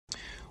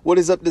What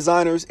is up,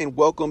 designers, and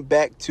welcome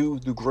back to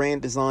the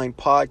Grand Design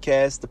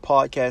Podcast. The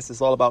podcast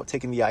is all about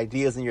taking the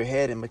ideas in your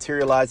head and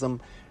materializing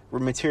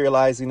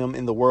them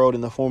in the world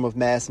in the form of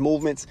mass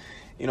movements.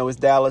 It's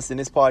Dallas. In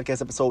this podcast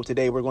episode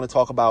today, we're going to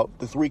talk about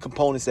the three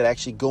components that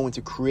actually go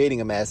into creating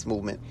a mass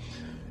movement,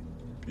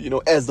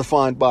 as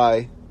defined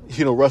by,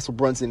 Russell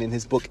Brunson in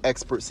his book,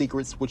 Expert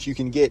Secrets, which you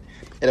can get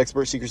at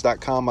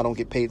expertsecrets.com. I don't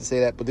get paid to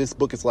say that, but this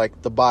book is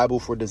like the Bible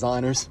for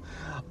designers.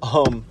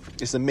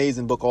 It's an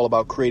amazing book all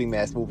about creating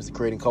mass movements and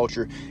creating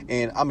culture.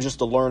 And I'm just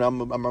a learner.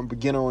 I'm a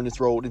beginner on this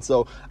road. And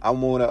so I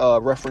want to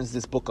reference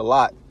this book a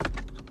lot,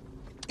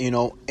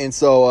 And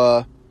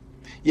so,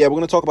 we're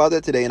going to talk about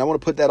that today. And I want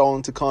to put that all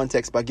into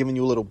context by giving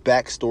you a little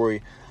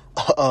backstory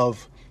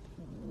of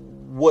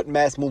what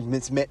mass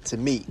movements meant to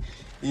me,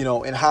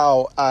 and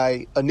how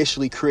I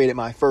initially created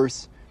my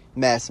first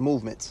mass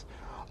movements.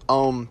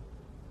 I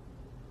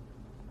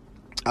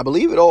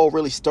believe it all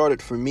really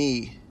started for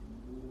me,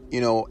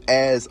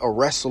 as a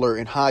wrestler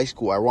in high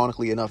school.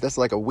 Ironically enough, that's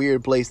like a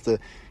weird place to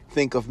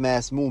think of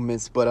mass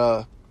movements.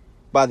 But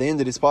by the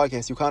end of this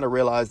podcast, you kind of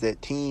realize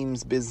that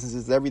teams,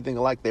 businesses, everything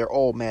alike, they're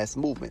all mass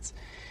movements.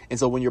 And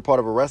so when you're part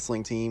of a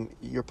wrestling team,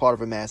 you're part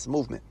of a mass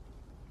movement.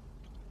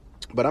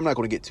 But I'm not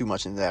going to get too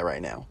much into that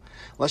right now.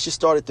 Let's just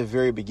start at the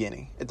very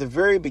beginning. At the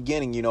very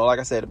beginning, like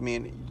I said,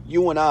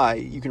 you and I,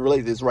 you can relate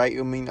to this, right?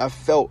 I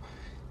felt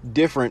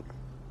different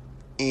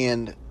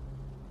and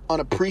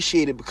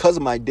unappreciated because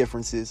of my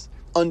differences,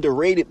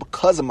 underrated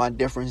because of my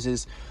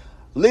differences,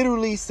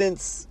 literally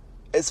since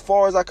as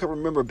far as I could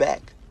remember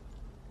back.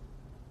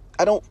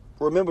 I don't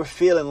remember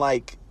feeling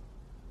like,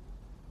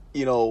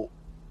 a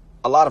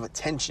lot of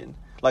attention.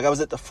 Like I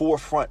was at the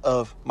forefront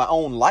of my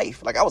own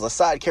life. Like I was a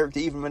side character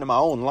even in my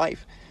own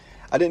life.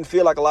 I didn't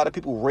feel like a lot of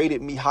people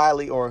rated me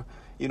highly or,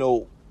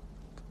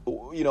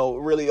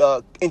 really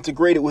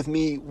integrated with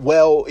me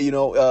well.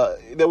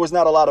 There was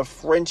not a lot of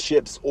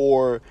friendships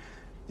or,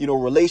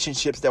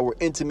 relationships that were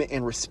intimate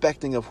and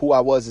respecting of who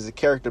I was as a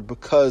character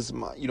because,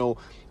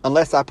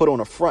 unless I put on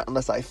a front,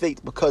 unless I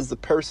faked, because the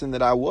person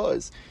that I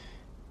was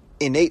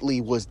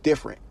innately was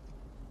different,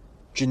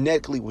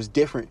 genetically was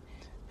different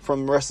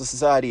from the rest of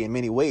society in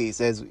many ways.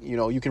 As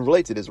you can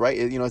relate to this, right?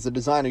 As a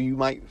designer, you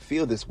might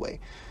feel this way.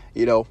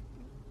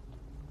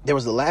 There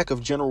was a lack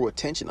of general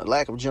attention, a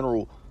lack of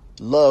general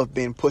love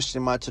being pushed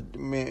in my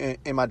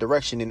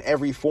direction in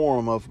every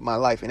form of my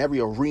life, in every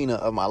arena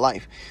of my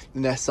life.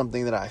 And that's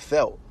something that I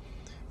felt.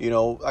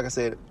 Like I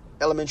said,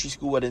 elementary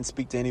school, I didn't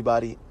speak to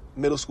anybody.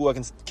 Middle school, I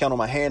can count on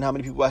my hand how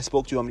many people I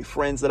spoke to, how many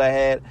friends that I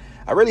had.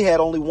 I really had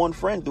only one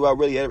friend throughout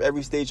really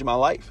every stage of my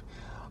life.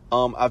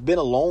 I've been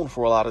alone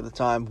for a lot of the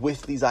time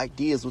with these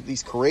ideas, with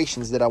these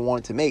creations that I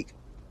wanted to make.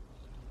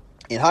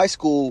 In high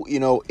school,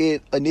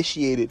 it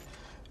initiated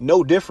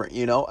no different.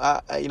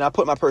 I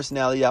put my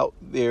personality out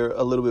there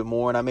a little bit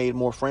more, and I made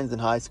more friends in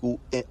high school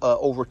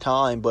over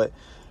time. But,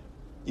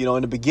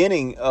 in the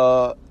beginning,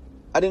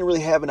 I didn't really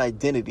have an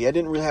identity. I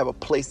didn't really have a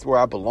place where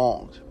I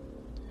belonged.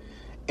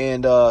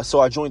 And so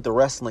I joined the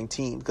wrestling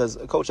team because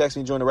a coach asked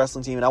me to join the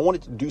wrestling team, and I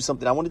wanted to do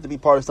something. I wanted to be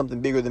part of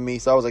something bigger than me.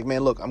 So I was like,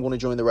 man, look, I'm going to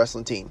join the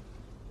wrestling team.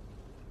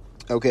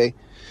 Okay.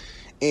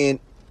 And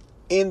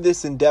in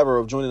this endeavor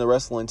of joining the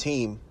wrestling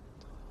team,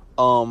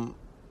 when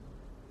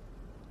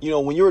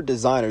you're a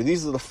designer,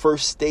 these are the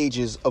first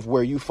stages of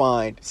where you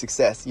find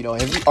success.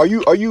 Are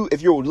you,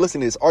 if you're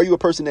listening to this, are you a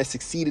person that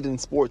succeeded in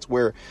sports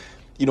where,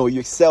 you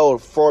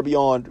excelled far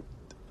beyond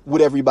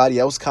what everybody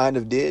else kind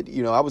of did?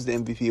 I was the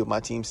MVP of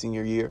my team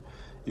senior year,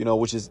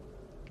 which is,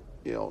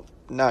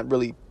 not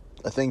really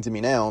a thing to me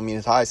now.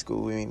 It's high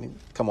school.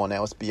 Come on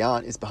now, it's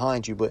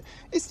behind you, but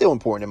it's still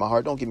important in my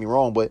heart. Don't get me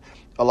wrong. But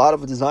a lot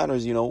of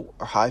designers,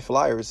 are high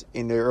flyers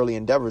in their early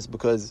endeavors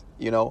because,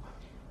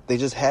 they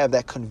just have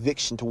that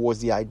conviction towards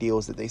the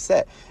ideals that they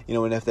set,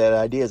 and if that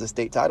idea is a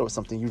state title or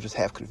something, you just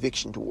have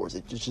conviction towards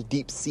it. Just a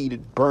deep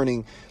seated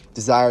burning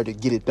desire to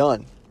get it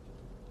done.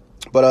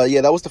 But,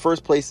 that was the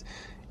first place,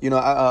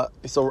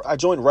 so I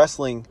joined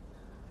wrestling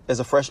as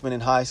a freshman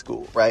in high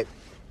school. Right.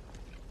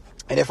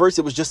 And at first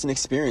it was just an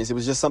experience. It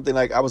was just something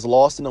like I was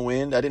lost in the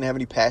wind. I didn't have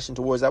any passion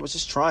towards it. I was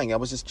just trying. I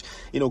was just,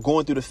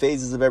 going through the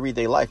phases of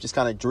everyday life, just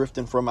kind of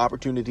drifting from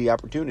opportunity to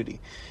opportunity.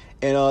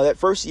 And that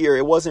first year,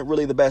 it wasn't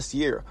really the best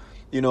year.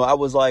 I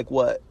was like,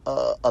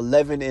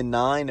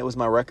 11-9. It was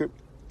my record.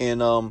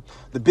 And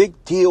the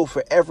big deal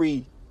for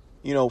every,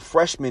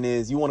 freshman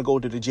is you want to go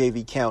to the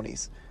JV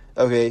counties.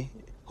 Okay.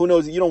 Who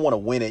knows? You don't want to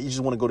win it. You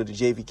just want to go to the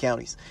JV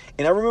counties.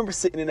 And I remember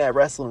sitting in that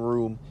wrestling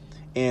room.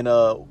 And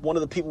one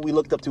of the people we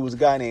looked up to was a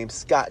guy named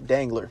Scott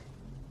Dangler.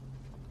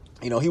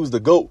 He was the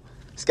GOAT.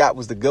 Scott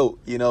was the GOAT,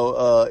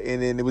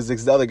 and then there was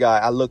this other guy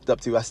I looked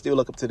up to. I still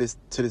look up to this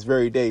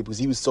very day because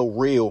he was so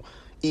real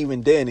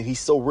even then, and he's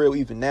so real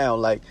even now.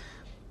 Like,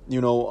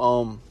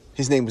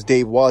 his name was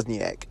Dave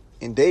Wozniak,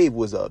 and Dave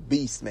was a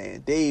beast,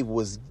 man. Dave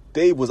was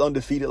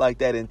undefeated like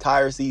that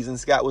entire season.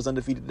 Scott was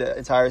undefeated that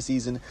entire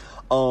season.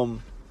 But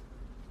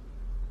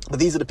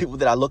these are the people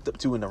that I looked up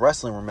to in the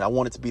wrestling room, and I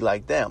wanted to be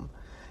like them.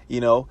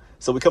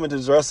 So we come into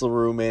this wrestling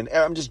room, and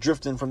I'm just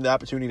drifting from the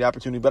opportunity to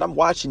opportunity. But I'm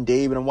watching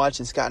Dave, and I'm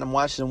watching Scott, and I'm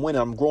watching them win.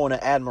 And I'm growing an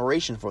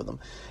admiration for them.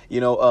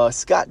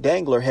 Scott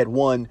Dangler had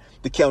won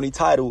the county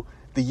title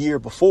the year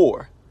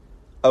before,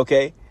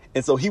 okay?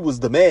 And so he was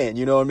the man,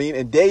 you know what I mean?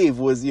 And Dave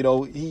was,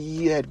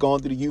 he had gone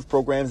through the youth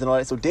programs and all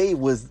that. So Dave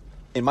was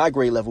in my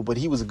grade level, but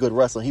he was a good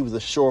wrestler. He was a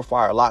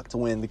surefire lock to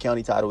win the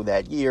county title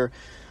that year.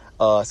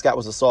 Scott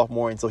was a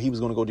sophomore, and so he was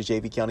going to go to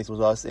JV counties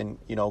with us and,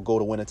 go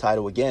to win a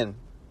title again,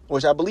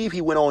 which I believe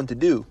he went on to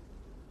do.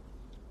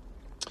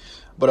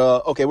 But,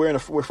 okay,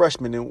 we're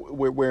freshmen, and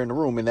we're in the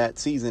room in that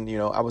season.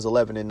 I was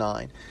 11-9.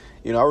 I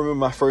remember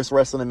my first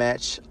wrestling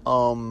match.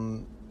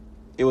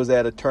 It was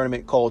at a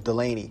tournament called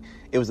Delaney.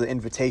 It was an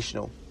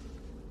invitational.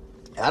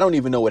 I don't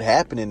even know what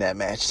happened in that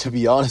match, to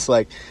be honest.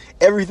 Like,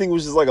 everything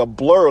was just like a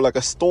blur, like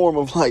a storm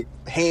of like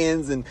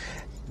hands and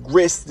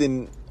wrists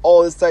and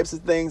all these types of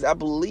things. I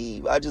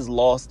believe I just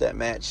lost that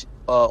match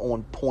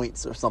on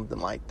points or something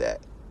like that.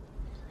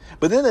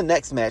 But then the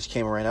next match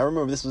came around. I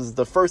remember this was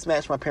the first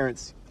match my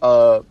parents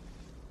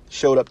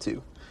showed up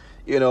to,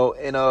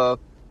 and I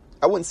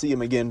wouldn't see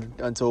him again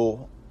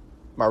until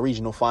my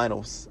regional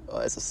finals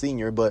as a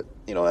senior, but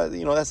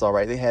that's all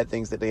right. They had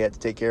things that they had to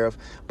take care of.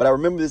 But I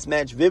remember this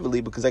match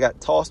vividly because I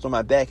got tossed on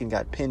my back and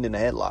got pinned in a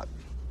headlock,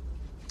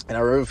 and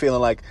I remember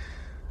feeling like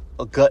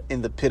a gut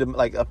in the pit,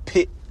 like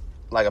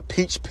a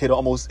peach pit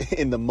almost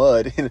in the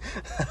mud.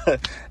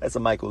 That's a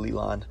Michael Lee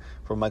line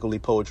from Michael Lee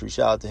Poetry.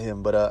 Shout out to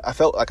him. But I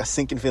felt like a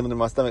sinking feeling in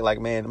my stomach. Like,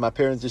 man, my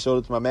parents just showed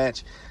up to my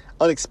match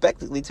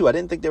unexpectedly too. I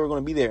didn't think they were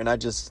going to be there, and I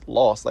just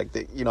lost. Like,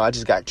 I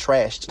just got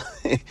trashed.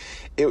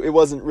 It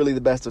wasn't really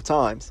the best of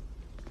times.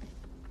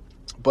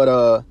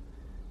 But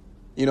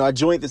I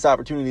joined this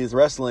opportunity as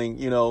wrestling.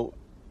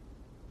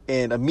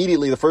 And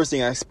immediately the first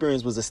thing I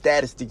experienced was a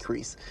status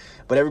decrease.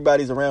 But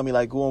everybody's around me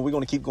like, we're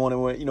going to keep going.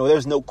 And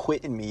there's no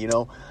quitting me.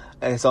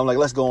 And so I'm like,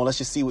 let's go on. Let's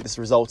just see what this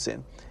results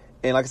in.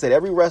 And like I said,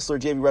 every wrestler,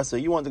 JV wrestler,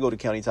 you wanted to go to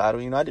county title.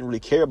 I didn't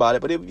really care about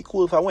it, but it would be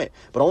cool if I went.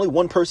 But only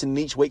one person in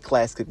each weight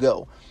class could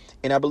go.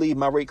 And I believe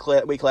my weight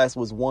class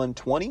was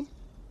 120,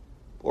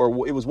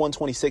 or it was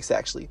 126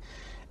 actually.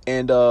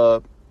 And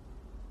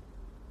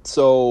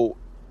so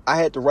I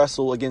had to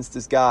wrestle against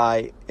this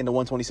guy in the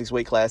 126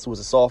 weight class who was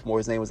a sophomore.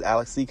 His name was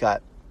Alex Seacott.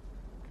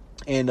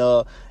 And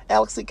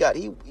Alex Seacott,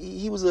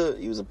 he was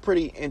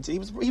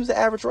an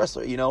average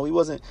wrestler. He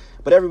wasn't,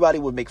 but everybody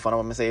would make fun of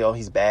him and say, oh,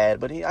 he's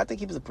bad. But I think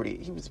he was a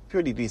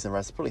pretty decent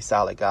wrestler, pretty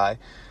solid guy.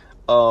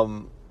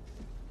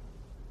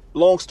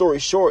 Long story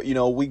short,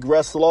 we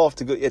wrestle off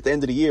to go at the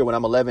end of the year when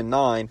I'm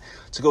 11-9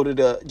 to go to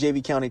the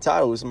JV county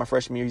title. This is my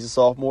freshman year. He's a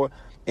sophomore,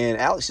 and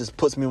Alex just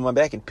puts me on my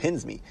back and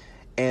pins me,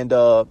 and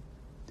I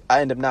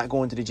end up not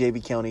going to the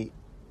JV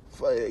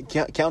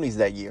counties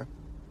that year.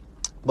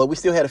 But we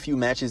still had a few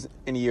matches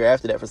in the year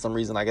after that for some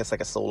reason. I guess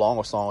like a So Long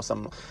or song or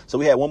something. So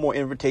we had one more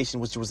invitation,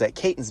 which was at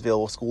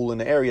Catonsville, a school in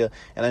the area,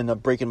 and I ended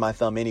up breaking my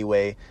thumb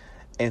anyway.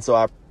 And so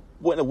I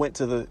wouldn't have went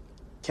to the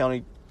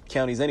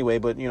counties anyway,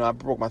 but I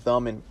broke my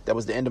thumb, and that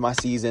was the end of my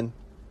season.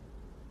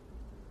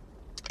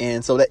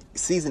 And so that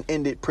season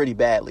ended pretty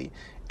badly.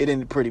 It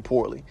ended pretty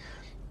poorly.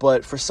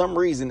 But for some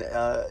reason,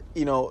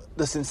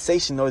 the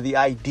sensation or the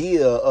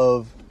idea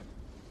of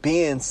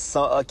being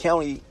a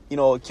county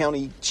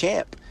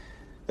champ,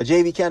 a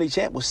JV county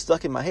champ, was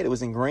stuck in my head. It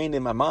was ingrained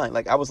in my mind.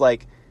 Like, I was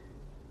like,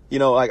 I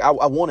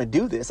want to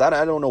do this. I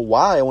don't know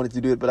why I wanted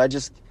to do it, but I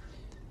just,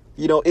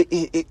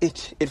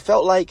 it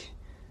felt like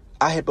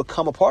I had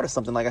become a part of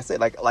something. Like I said,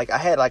 like I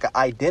had like an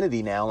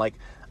identity now. Like,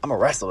 I'm a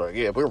wrestler.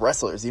 Yeah, we're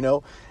wrestlers.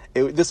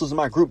 This was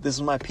my group. This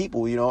was my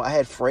people. I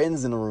had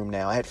friends in the room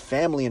now. I had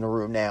family in the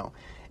room now,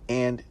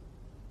 and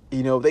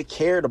they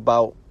cared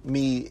about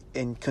me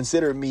and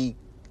considered me,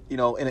 in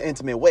an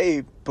intimate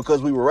way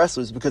because we were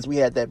wrestlers, because we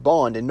had that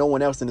bond, and no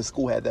one else in the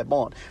school had that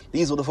bond.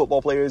 These were the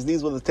football players.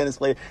 These were the tennis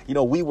players.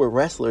 We were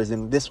wrestlers,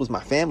 and this was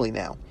my family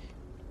now.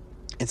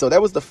 And so that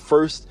was the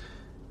first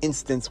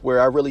instance where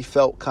I really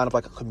felt kind of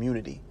like a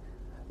community,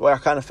 where I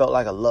kind of felt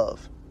like a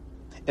love.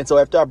 And so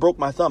after I broke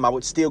my thumb, I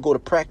would still go to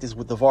practice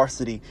with the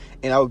varsity,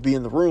 and I would be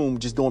in the room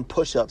just doing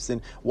push-ups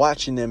and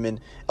watching them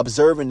and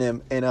observing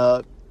them. And,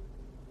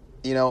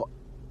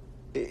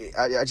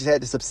 I just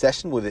had this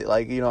obsession with it.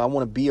 Like, I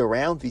want to be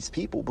around these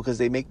people because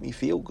they make me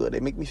feel good. They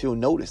make me feel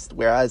noticed,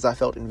 whereas I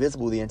felt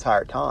invisible the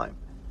entire time.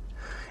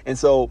 And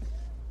so,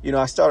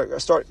 I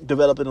start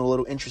developing a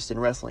little interest in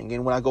wrestling.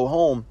 And when I go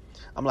home,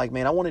 I'm like,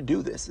 man, I want to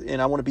do this,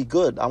 and I want to be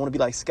good. I want to be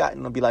like Scott, and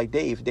I want to be like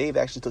Dave. Dave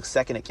actually took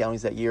second at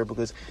counties that year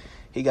because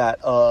he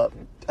got,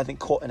 I think,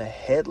 caught in a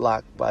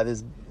headlock by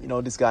this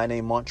guy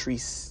named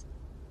Montrese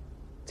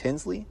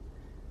Tinsley.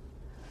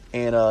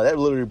 And that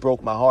literally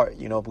broke my heart,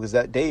 because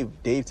that Dave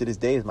to this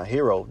day is my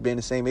hero. Being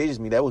the same age as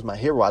me, that was my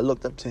hero. I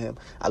looked up to him.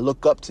 I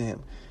look up to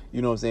him.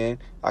 You know what I'm saying?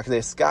 Like I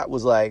said, Scott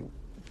was like,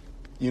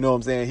 he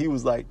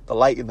was like the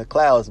light in the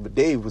clouds, but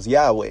Dave was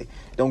Yahweh.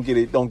 Don't get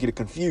it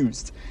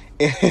confused.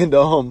 And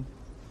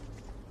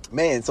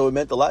man, so it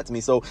meant a lot to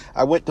me. So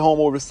I went home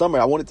over the summer.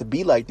 I wanted to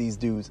be like these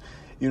dudes,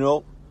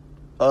 One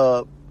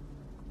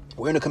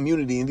we're in a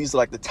community, and these are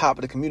like the top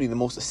of the community, the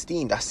most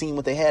esteemed. I seen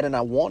what they had, and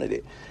I wanted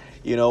it,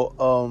 you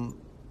know.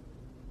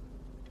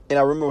 And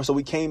I remember, so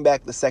we came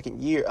back the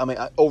second year.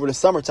 Over the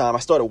summertime, I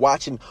started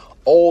watching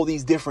all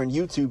these different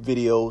YouTube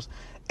videos.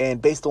 And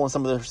based on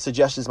some of the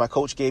suggestions my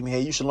coach gave me,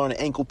 hey, you should learn an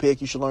ankle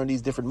pick. You should learn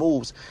these different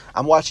moves.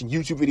 I'm watching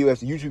YouTube video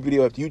after YouTube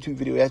video after YouTube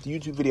video after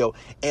YouTube video.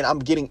 And I'm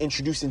getting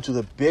introduced into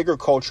the bigger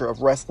culture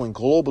of wrestling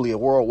globally and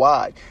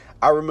worldwide.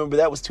 I remember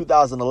that was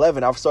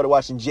 2011. I started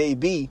watching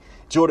JB,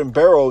 Jordan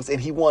Barrows, and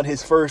he won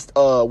his first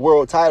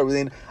world title.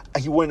 Then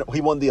he won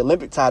the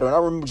Olympic title. And I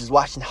remember just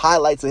watching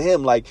highlights of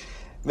him like,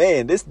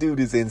 man, this dude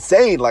is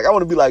insane. Like, I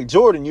want to be like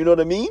Jordan, you know what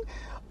I mean?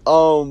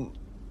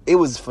 It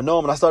was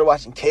phenomenal. I started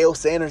watching K.O.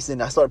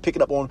 Sanderson. I started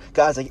picking up on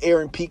guys like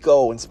Aaron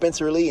Pico and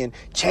Spencer Lee and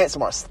Chance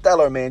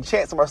Marsteller, man.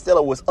 Chance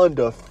Marsteller was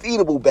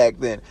undefeatable back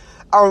then.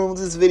 I remember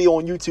this video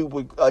on YouTube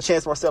with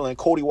Chance Marsteller and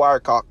Cody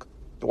Wirechoke.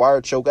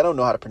 I don't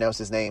know how to pronounce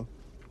his name.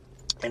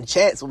 And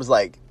Chance was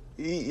like,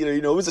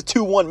 it was a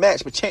 2-1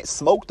 match, but Chance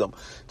smoked him.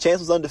 Chance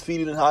was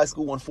undefeated in high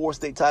school, won 4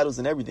 state titles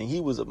and everything.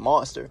 He was a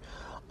monster.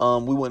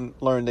 We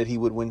wouldn't learn that he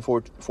would win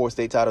four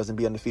state titles and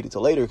be undefeated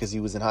till later because he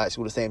was in high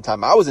school the same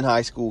time I was in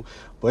high school.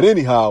 But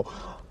anyhow,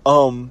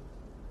 I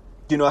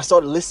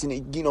started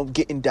listening,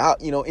 getting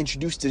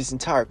introduced to this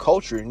entire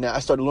culture. And I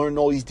started learning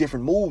all these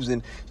different moves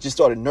and just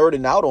started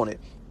nerding out on it.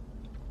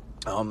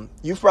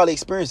 You've probably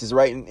experienced this,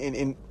 right?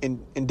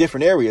 In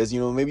different areas.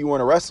 Maybe you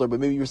weren't a wrestler,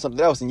 but maybe you were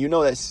something else. And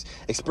that's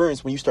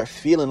experience when you start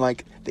feeling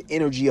like the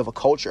energy of a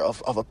culture,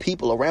 of a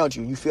people around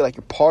you. You feel like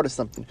you're part of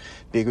something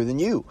bigger than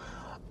you.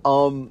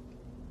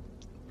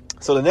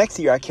 So the next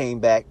year I came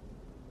back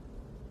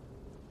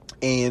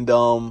and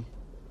I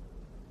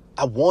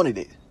wanted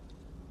it.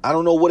 I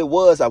don't know what it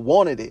was. I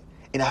wanted it.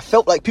 And I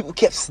felt like people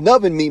kept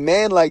snubbing me,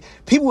 man. Like,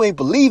 people ain't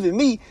believing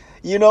me,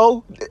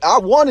 I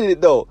wanted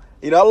it, though.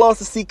 I lost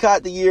to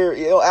Seacott the year,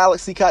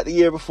 Alex Seacott the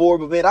year before,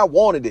 but, man, I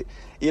wanted it.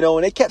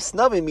 And they kept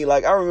snubbing me.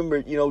 Like, I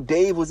remember,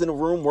 Dave was in the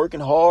room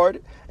working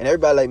hard, and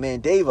everybody like,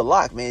 man, Dave a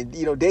lock, man.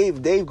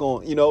 Dave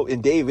going,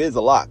 and Dave is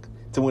a lock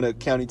to win a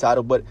county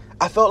title. But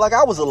I felt like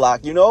I was a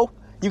lock,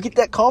 You get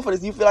that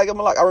confidence. You feel like I'm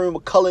a lock. I remember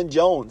Cullen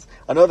Jones,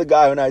 another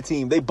guy on our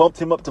team. They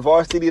bumped him up to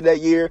varsity that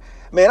year.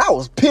 Man, I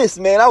was pissed,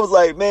 man. I was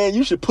like, man,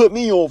 you should put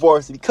me on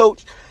varsity,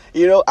 coach.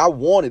 I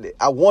wanted it.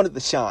 I wanted the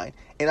shine.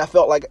 And I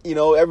felt like,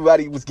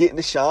 everybody was getting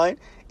the shine,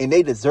 and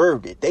they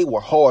deserved it. They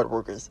were hard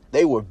workers.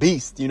 They were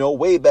beasts,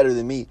 way better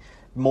than me,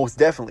 most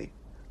definitely.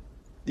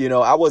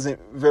 I wasn't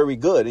very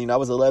good. I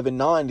was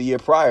 11-9 the year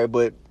prior,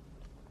 but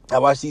I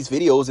watched these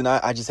videos, and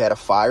I just had a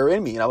fire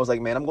in me. And I was like,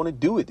 man, I'm going to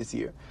do it this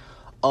year.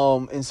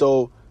 And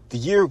so the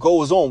year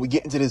goes on. We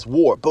get into this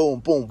war. Boom,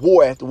 boom,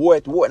 war after war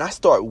after war. And I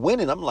start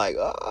winning. I'm like,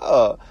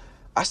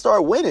 I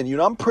start winning.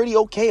 I'm pretty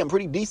okay. I'm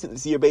pretty decent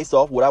this year based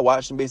off what I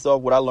watched and based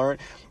off what I learned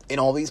and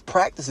all these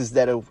practices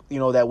that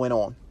that went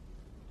on.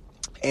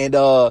 And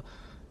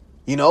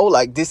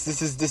like this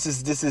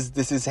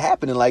is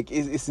happening. Like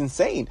it's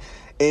insane.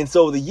 And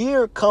so the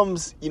year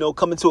comes,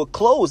 coming to a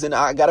close, and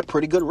I got a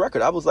pretty good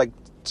record. I was like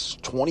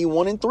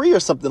 21-3 or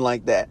something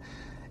like that.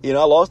 I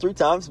lost 3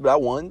 times, but I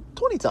won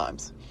 20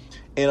 times.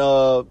 And,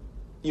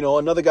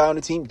 another guy on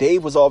the team,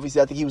 Dave, was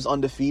obviously, I think he was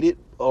undefeated,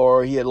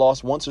 or he had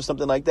lost once or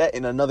something like that.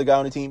 And another guy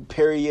on the team,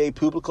 Perrier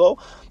Publico,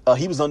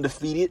 he was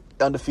undefeated,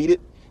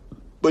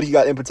 but he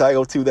got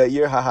impetigo too that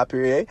year. Ha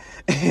Perrier.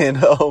 And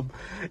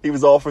he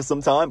was off for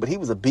some time, but he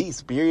was a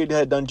beast. Perrier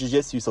had done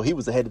jiu-jitsu, so he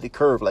was ahead of the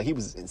curve. Like, he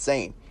was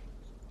insane.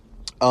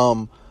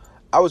 I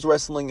was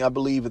wrestling, I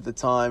believe, at the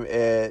time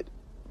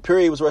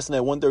Perrier was wrestling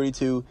at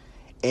 132.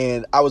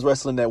 And I was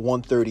wrestling at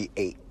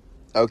 138.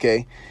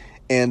 Okay.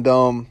 And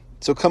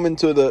so coming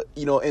to the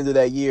end of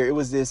that year, it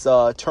was this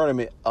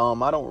tournament.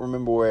 I don't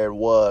remember where it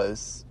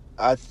was.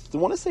 I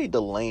want to say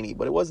Delaney,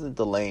 but it wasn't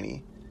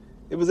Delaney.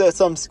 It was at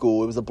some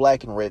school. It was a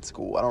black and red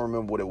school. I don't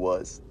remember what it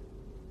was.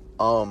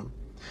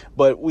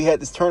 But we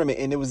had this tournament,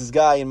 and there was this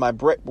guy in my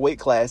weight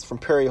class from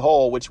Perry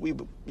Hall, which we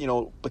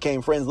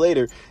became friends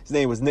later. His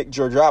name was Nick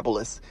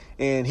Georgopoulos,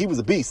 and he was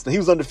a beast. He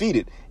was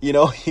undefeated. He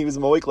was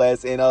in my weight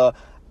class, and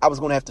I was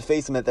going to have to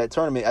face him at that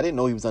tournament. I didn't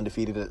know he was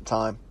undefeated at the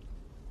time,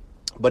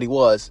 but he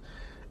was.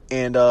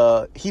 And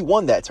he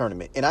won that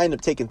tournament. And I ended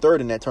up taking third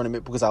in that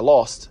tournament because I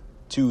lost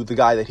to the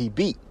guy that he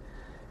beat.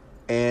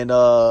 And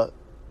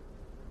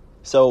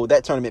so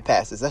that tournament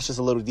passes. That's just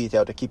a little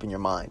detail to keep in your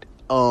mind.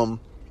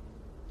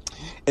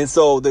 And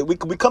so we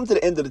come to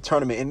the end of the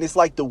tournament, and it's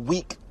like the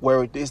week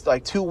where it's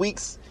like 2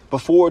 weeks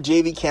before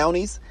JV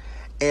counties.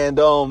 And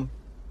I'm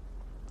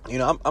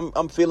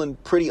feeling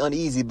pretty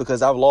uneasy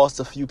because I've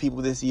lost a few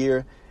people this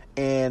year.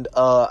 And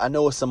I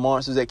know it's some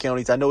monsters at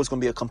counties. I know it's going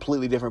to be a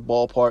completely different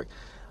ballpark.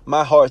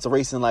 My heart's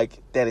racing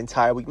like that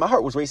entire week. My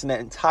heart was racing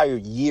that entire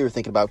year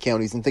thinking about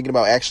counties and thinking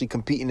about actually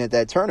competing at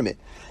that tournament.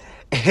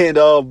 And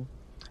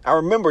I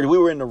remember we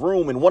were in the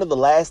room, and one of the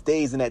last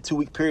days in that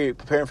 2-week period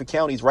preparing for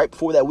counties, right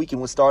before that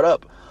weekend would start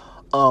up,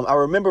 I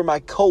remember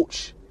my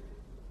coach,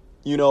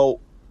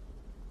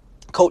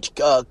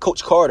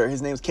 Coach Carter,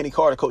 his name is Kenny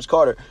Carter, Coach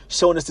Carter,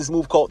 showing us this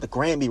move called the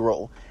Granby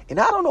roll. And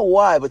I don't know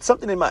why, but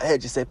something in my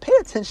head just said, pay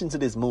attention to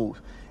this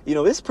move.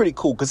 it's pretty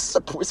cool because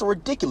it's a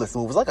ridiculous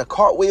move. It's like a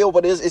cartwheel,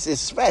 but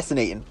it's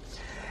fascinating.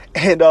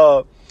 And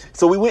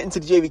so we went into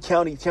the JV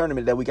County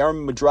tournament that week. I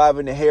remember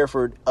driving to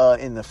Hereford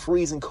in the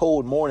freezing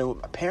cold morning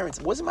with my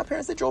parents. Was it my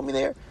parents that drove me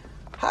there?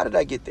 How did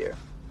I get there?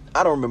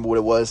 I don't remember what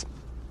it was.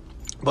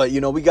 But,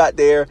 we got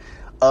there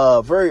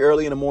very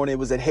early in the morning. It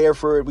was at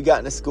Hereford. We got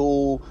into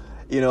school.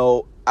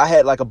 I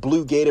had like a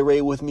blue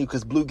Gatorade with me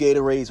because blue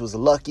Gatorades was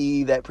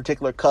lucky, that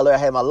particular color. I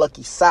had my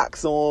lucky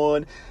socks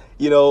on.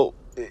 Man,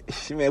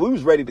 we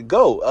was ready to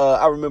go.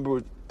 I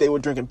remember they were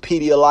drinking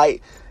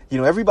Pedialyte.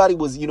 Everybody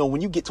was,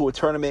 when you get to a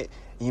tournament,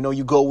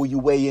 you go where you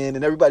weigh in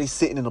and everybody's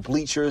sitting in the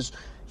bleachers.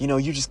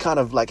 You just kind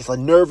of like, it's a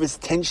nervous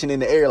tension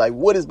in the air. Like,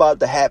 what is about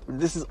to happen?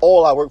 This is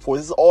all I work for.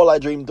 This is all I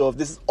dreamed of.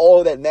 This is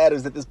all that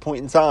matters at this point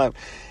in time.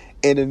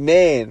 And then,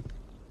 man,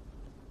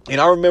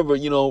 I remember,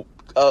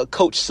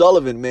 Coach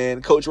Sullivan,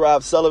 man, Coach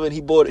Rob Sullivan, he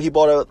bought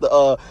out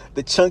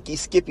the chunky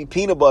Skippy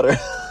peanut butter.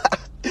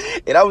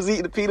 And I was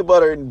eating the peanut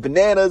butter and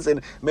bananas.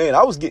 And, man,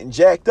 I was getting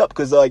jacked up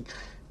because, I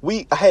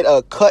had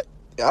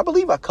I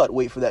believe I cut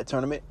weight for that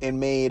tournament and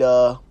made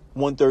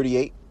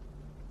 138.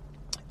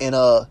 And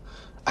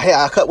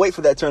I cut weight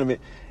for that tournament,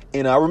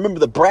 and I remember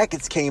the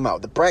brackets came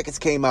out.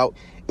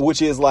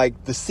 Which is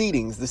like the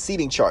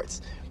seating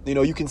charts.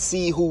 You can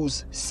see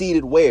who's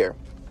seated where.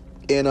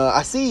 And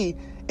I see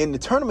in the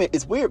tournament,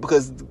 it's weird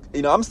because,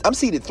 I'm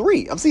seated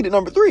 3. I'm seated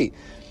number 3.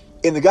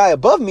 And the guy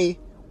above me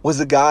was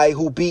the guy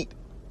who beat,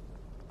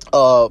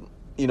 who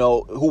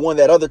won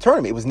that other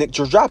tournament. It was Nick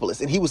Georgopoulos,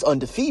 and he was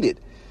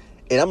undefeated.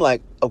 And I'm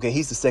like, okay,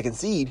 he's the second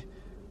seed.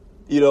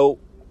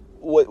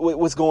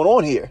 What's going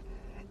on here?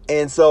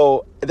 And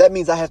so that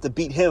means I have to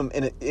beat him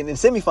in the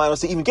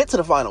semifinals to even get to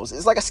the finals.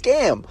 It's like a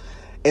scam.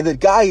 And the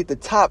guy at the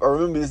top, I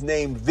remember his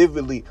name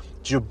vividly,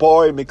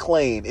 Jabari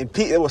McClain. And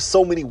there were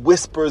so many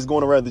whispers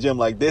going around the gym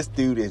like, this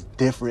dude is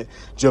different.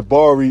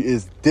 Jabari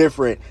is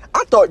different.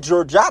 I thought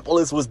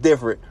Georgopoulos was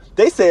different.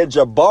 They said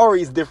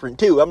Jabari's different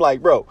too. I'm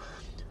like, bro,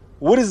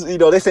 what is,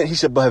 they said he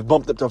should have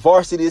bumped up to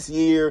varsity this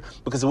year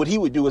because what he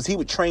would do is he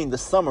would train the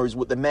summers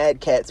with the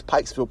Mad Cats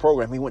Pikesville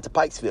program. He went to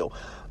Pikesville.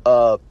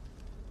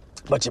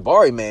 But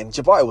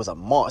Jabari was a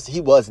monster.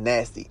 He was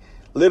nasty.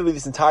 Literally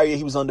this entire year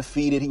he was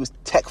undefeated. He was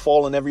tech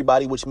falling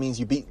everybody, which means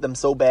you beat them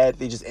so bad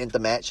they just end the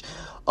match.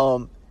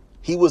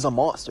 He was a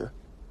monster.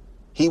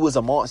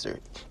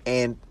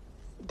 And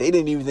they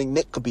didn't even think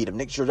Nick could beat him,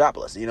 Nick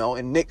Georgopoulos,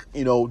 and Nick,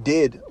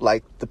 did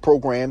like the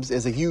programs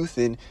as a youth,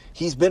 and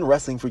he's been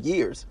wrestling for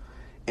years.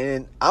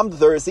 And I'm the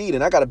third seed,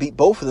 and I got to beat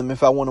both of them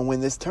if I want to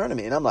win this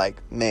tournament. And I'm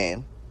like,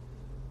 man,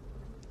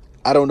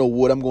 I don't know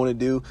what I'm going to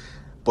do,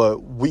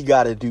 but we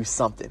got to do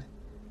something.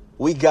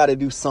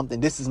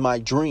 This is my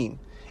dream.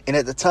 And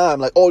at the time,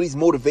 like all these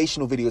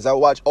motivational videos, I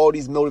watch all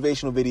these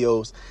motivational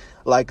videos.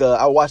 Like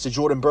I watched the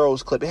Jordan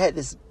Burroughs clip. It had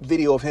this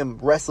video of him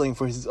wrestling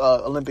for his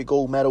Olympic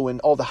gold medal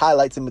and all the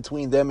highlights in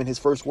between them and his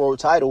first world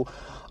title.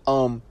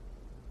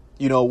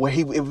 Where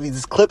it was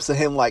these clips of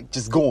him like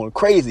just going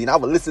crazy. And I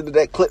would listen to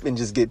that clip and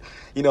just get,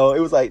 it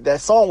was like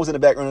that song was in the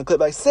background of the clip,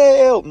 like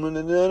sail,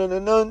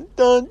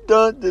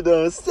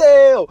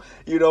 sail,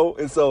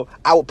 and so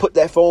I would put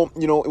that phone,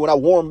 when I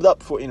warmed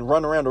up and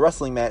run around the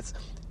wrestling mats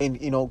and,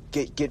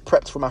 get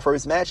prepped for my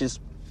first matches,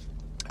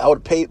 I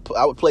would play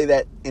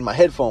that in my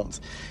headphones.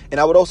 And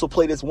I would also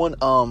play this one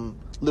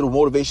little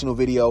motivational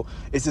video.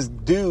 It's this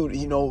dude,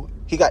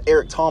 he got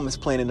Eric Thomas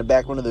playing in the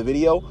background of the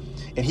video,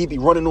 and he'd be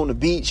running on the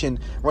beach and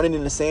running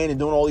in the sand and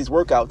doing all these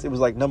workouts. It was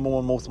like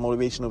 #1 most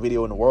motivational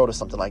video in the world or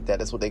something like that.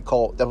 That's what they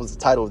called. That was the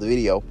title of the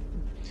video.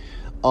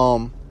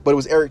 But it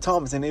was Eric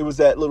Thomas, and it was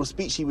that little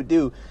speech he would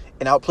do,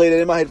 and I would play that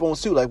in my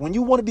headphones too. Like, when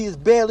you want to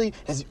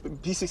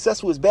be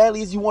successful as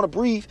badly as you want to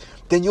breathe,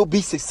 then you'll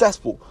be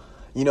successful.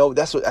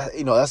 That's what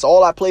that's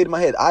all I played in my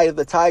head. Eye of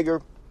the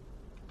Tiger.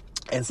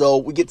 And so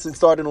we get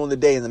started on the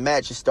day, and the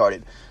match is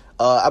started.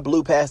 I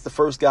blew past the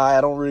first guy.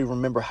 I don't really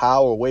remember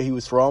how or where he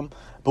was from.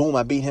 Boom,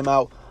 I beat him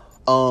out.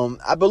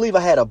 I believe I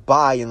had a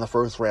bye in the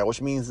first round,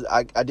 which means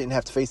I didn't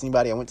have to face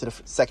anybody. I went to the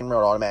second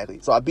round automatically.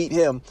 So I beat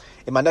him,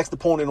 and my next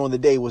opponent on the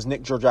day was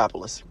Nick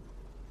Georgopoulos.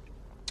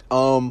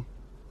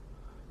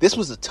 This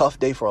was a tough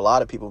day for a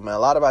lot of people, man. A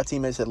lot of our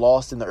teammates had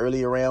lost in the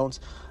earlier rounds.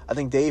 I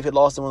think Dave had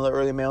lost in one of the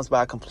early rounds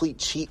by a complete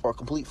cheat or a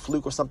complete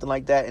fluke or something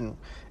like that, and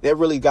that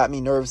really got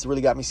me nervous,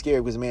 really got me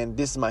scared because, man,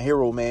 this is my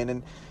hero, man,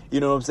 and you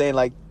know what I'm saying?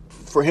 Like,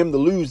 for him to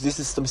lose, this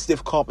is some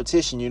stiff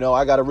competition,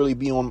 I got to really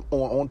be on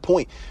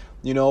point,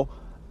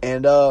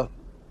 and,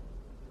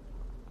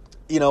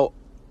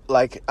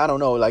 like, I don't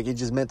know, like, it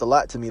just meant a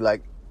lot to me,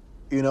 like,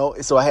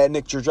 so I had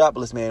Nick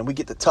Georgopoulos, man, we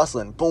get to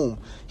tussling, boom,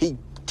 he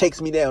takes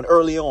me down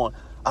early on.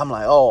 I'm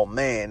like, oh,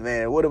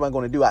 man, what am I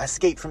going to do? I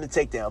escaped from the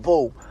takedown,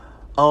 boom.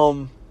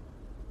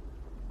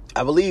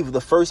 I believe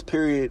the first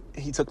period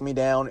he took me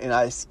down and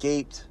I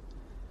escaped.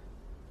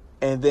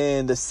 And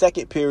then the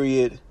second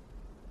period,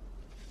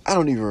 I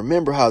don't even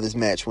remember how this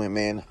match went,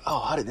 man. Oh,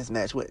 how did this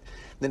match went?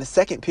 Then the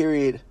second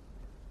period,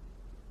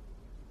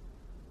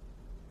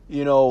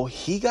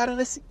 he got in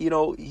this,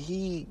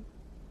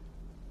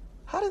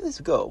 how did this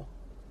go?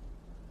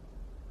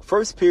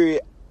 First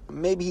period,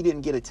 maybe he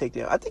didn't get a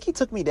takedown. I think he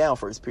took me down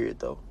first period,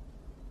 though.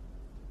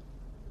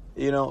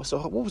 You know, so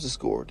what was the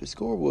score? The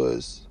score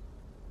was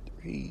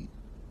 3.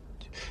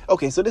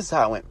 Okay, so this is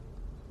how it went.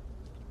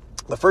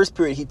 The first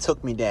period, he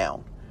took me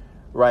down,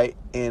 right?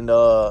 And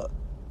I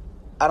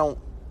don't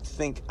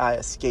think I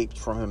escaped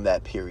from him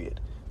that period.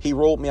 He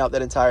rolled me out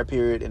that entire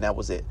period, and that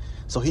was it.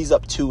 So he's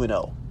up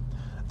 2-0.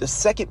 The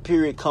second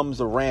period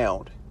comes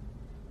around,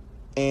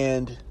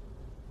 and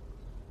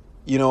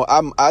you know,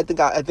 I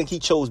think he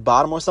chose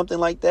bottom or something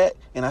like that,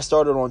 and I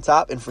started on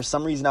top, and for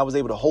some reason I was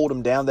able to hold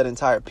him down that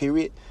entire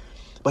period.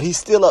 But he's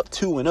still up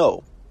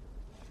 2-0,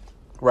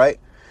 right?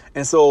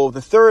 And so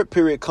the third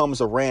period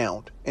comes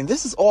around, and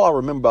this is all I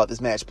remember about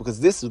this match, because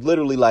this is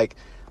literally like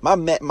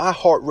my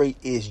heart rate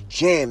is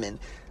jamming.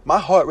 My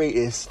heart rate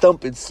is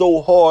thumping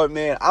so hard,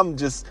 man. I'm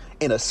just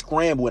in a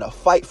scramble, in a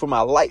fight for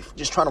my life,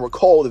 just trying to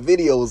recall the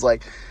videos.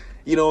 Like,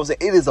 you know what I'm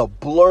saying? It is a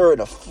blur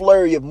and a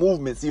flurry of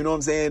movements, you know what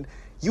I'm saying?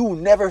 You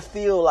never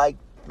feel like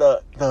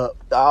the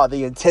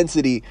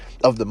intensity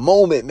of the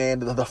moment, man,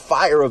 the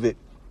fire of it.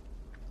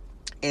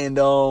 And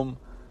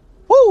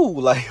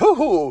woo, and I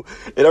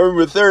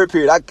remember the third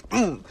period,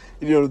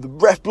 the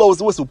ref blows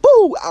the whistle,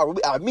 boo,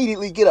 I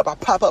immediately get up, I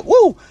pop up,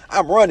 woo,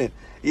 I'm running,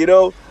 you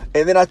know,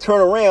 and then I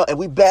turn around and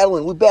we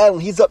battling,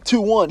 he's up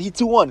 2-1, he's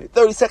 2-1,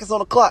 30 seconds on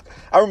the clock.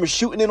 I remember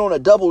shooting in on a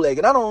double leg,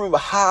 and I don't remember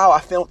how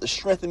I felt the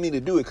strength in me to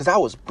do it, because I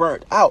was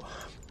burnt out,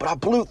 but I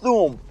blew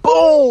through him,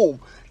 boom,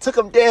 took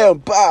him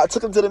down,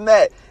 took him to the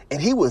mat,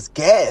 and he was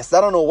gassed.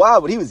 I don't know why,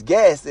 but he was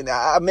gassed, and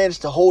I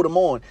managed to hold him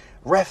on.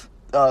 Ref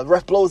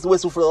blows the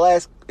whistle for the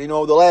last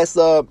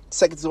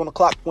seconds on the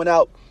clock, went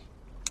out.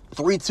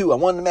 3-2. I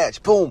won the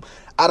match. Boom.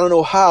 I don't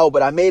know how,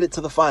 but I made it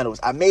to the finals.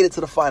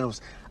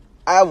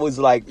 I was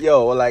like,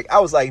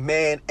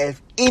 man,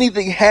 if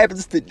anything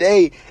happens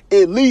today,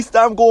 at least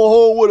I'm going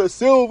home with a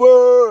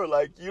silver.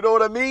 Like, you know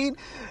what I mean?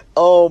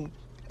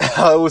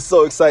 It was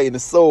so exciting.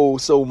 There's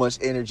so much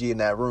energy in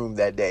that room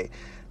that day.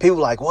 People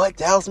were like, what?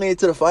 Dallas made it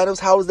to the finals?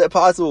 How is that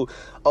possible?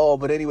 Oh,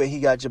 but anyway, he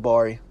got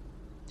Jabari.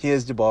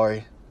 Here's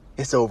Jabari.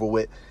 It's over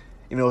with.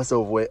 You know, it's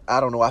over with. I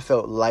don't know. I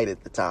felt light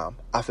at the time.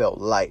 I felt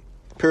light.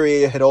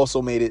 Poirier had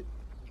also made it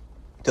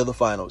to the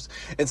finals.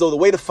 And so the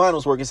way the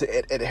finals work is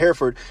at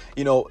Hereford,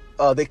 you know,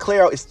 they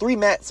clear out, it's 3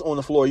 mats on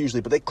the floor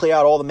usually, but they clear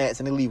out all the mats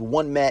and they leave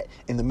 1 mat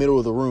in the middle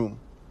of the room.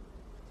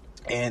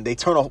 And they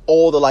turn off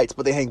all the lights,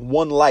 but they hang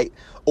 1 light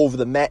over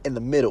the mat in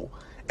the middle.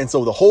 And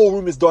so the whole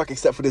room is dark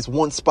except for this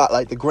 1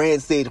 spotlight, the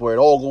grand stage where it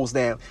all goes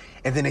down.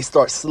 And then they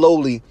start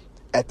slowly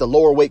at the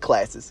lower weight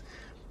classes.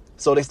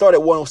 So they start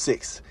at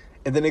 106,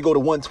 and then they go to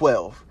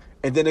 112,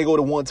 and then they go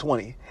to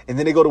 120, and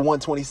then they go to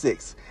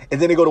 126,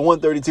 and then they go to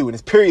 132, and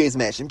it's Poirier's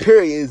match. And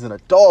Poirier isn't a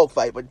dog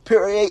fight, but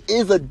Poirier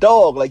is a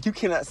dog. Like, you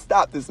cannot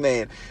stop this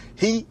man.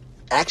 He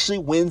actually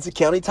wins the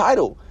county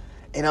title.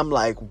 And I'm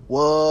like,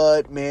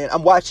 what, man?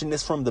 I'm watching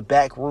this from the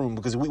back room,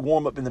 because we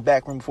warm up in the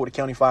back room before the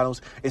county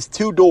finals. It's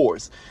 2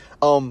 doors.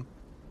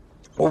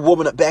 We're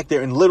warming up back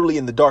there and literally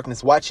in the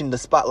darkness, watching the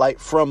spotlight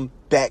from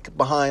back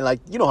behind, like,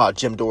 you know how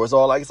gym doors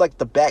are. Like, it's like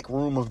the back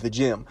room of the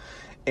gym.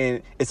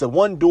 And it's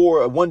one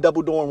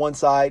double door on one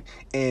side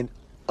and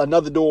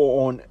another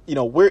door on, you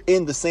know, we're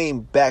in the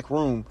same back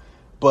room,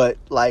 but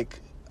like,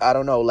 I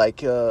don't know,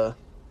 like,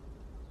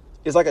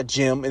 it's like a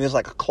gym, and there's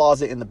like a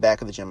closet in the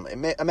back of the gym.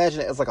 Imagine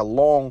it as like a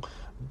long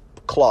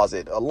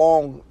closet, a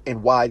long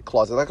and wide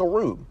closet, like a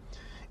room.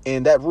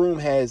 And that room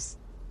has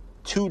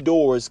 2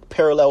 doors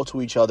parallel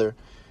to each other.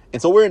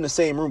 And so we're in the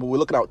same room, but we're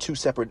looking out 2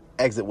 separate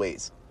exit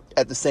ways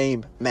at the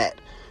same mat.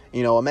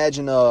 You know,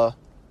 imagine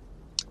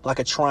like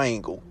a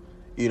triangle.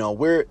 You know,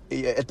 we're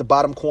at the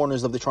bottom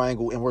corners of the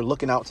triangle, and we're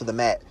looking out to the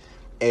mat.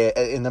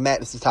 And the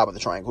mat is the top of the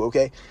triangle,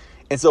 okay?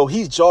 And so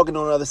he's jogging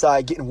on the other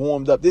side, getting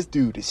warmed up. This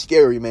dude is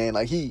scary, man.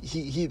 Like,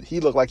 he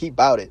looked like he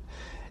bout it,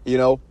 you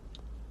know?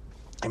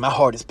 And my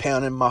heart is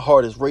pounding. My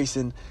heart is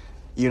racing.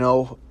 You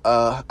know,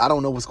 I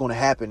don't know what's going to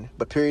happen.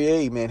 But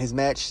Poirier, man, his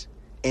match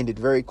ended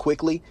very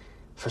quickly.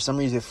 For some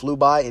reason, it flew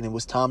by, and it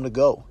was time to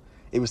go.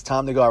 It was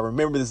time to go. I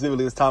remember this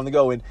vividly. It was time to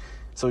go. And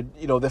so,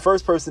 you know, the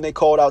first person they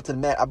called out to the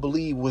mat, I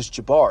believe, was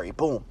Jabari.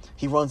 Boom.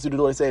 He runs through the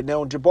door. They said,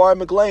 now, Jabari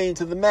McLean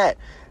to the mat.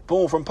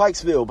 Boom, from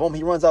Pikesville. Boom,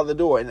 he runs out the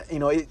door. And, you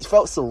know, it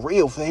felt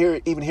surreal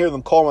to even hear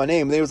them call my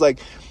name. And they was like,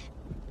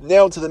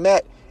 now to the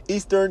mat,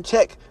 Eastern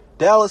Tech,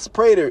 Dallas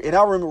Prater. And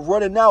I remember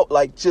running out,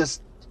 like,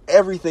 just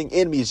everything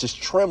in me is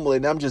just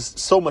trembling. I'm just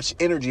so much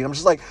energy. And I'm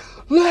just like,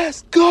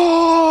 let's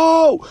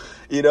go.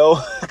 You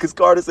know, because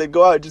Carter said,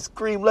 go out and just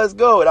scream, let's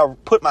go. And I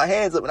put my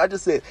hands up and I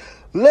just said,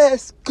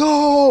 let's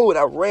go. And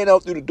I ran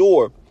out through the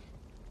door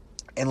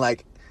and,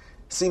 like,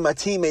 see my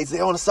teammates,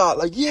 they on the side,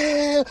 like,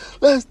 yeah,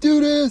 let's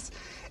do this.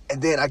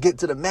 And then I get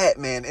to the mat,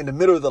 man, in the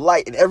middle of the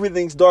light, and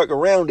everything's dark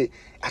around it.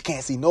 I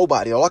can't see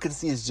nobody. All I can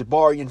see is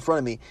Jabari in front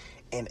of me,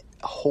 and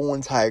a whole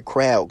entire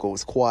crowd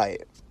goes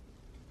quiet.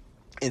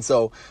 And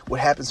so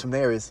what happens from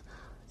there is,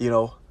 you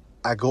know,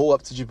 I go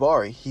up to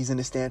Jabari. He's in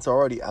the stance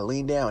already. I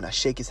lean down. I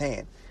shake his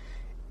hand.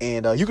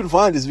 And you can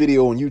find this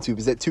video on YouTube.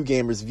 It's at 2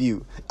 Gamers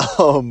View.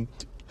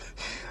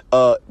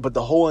 But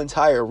the whole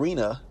entire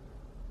arena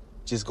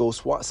just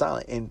goes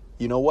silent. And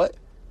you know what?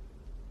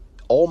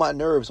 All my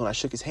nerves when I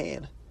shook his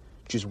hand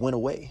just went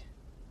away.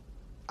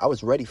 I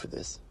was ready for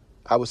this.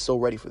 I was so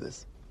ready for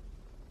this.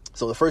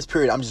 So the first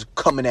period, I'm just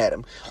coming at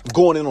him. I'm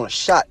going in on a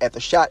shot after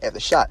shot after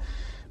shot.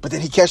 But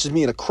then he catches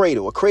me in a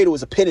cradle. A cradle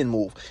is a pinning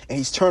move, and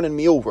he's turning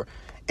me over.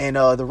 And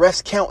the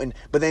ref's counting,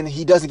 but then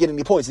he doesn't get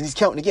any points. And he's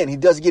counting again. He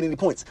doesn't get any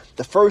points.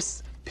 The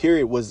first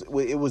period was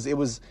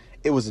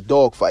a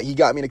dogfight. He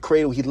got me in a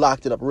cradle. He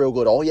locked it up real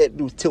good. All he had to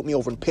do was tilt me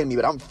over and pin me.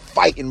 But I'm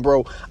fighting,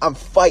 bro. I'm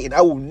fighting.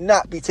 I will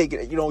not be taking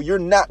it. You're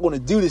not going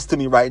to do this to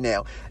me right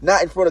now.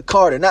 Not in front of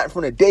Carter. Not in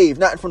front of Dave.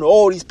 Not in front of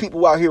all these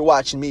people out here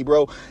watching me,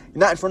 bro.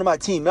 Not in front of my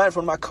team. Not in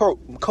front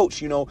of my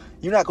coach. You're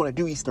not going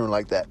to do Eastern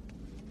like that.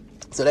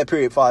 So that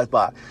period flies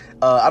by.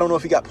 I don't know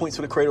if he got points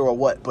for the cradle or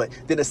what, but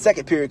then the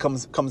second period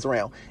comes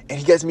around, and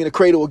he gets me in the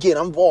cradle again.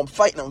 I'm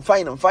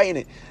fighting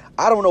it.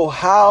 I don't know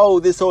how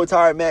this whole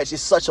entire match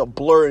is such a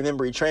blur in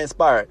memory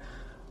transpired,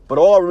 but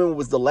all I remember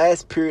was the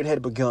last period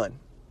had begun,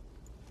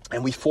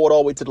 and we fought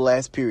all the way to the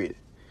last period.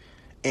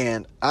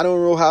 And I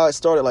don't know how it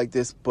started like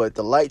this, but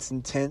the light's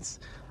intense.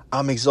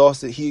 I'm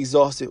exhausted. He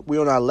exhausted.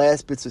 We're on our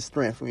last bits of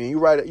strength. I mean, you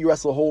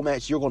wrestle a whole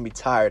match, you're going to be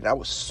tired. And I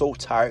was so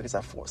tired because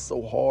I fought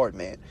so hard,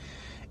 man.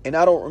 And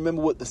I don't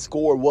remember what the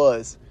score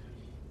was,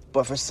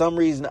 but for some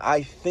reason,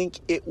 I think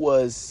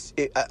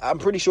I'm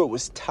pretty sure it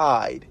was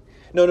tied.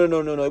 No,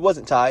 it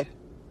wasn't tied.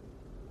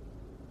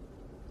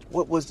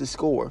 What was the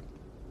score?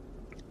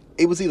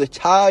 It was either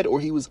tied or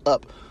he was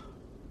up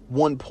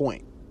 1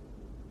 point.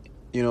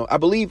 I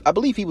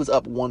believe he was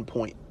up 1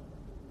 point.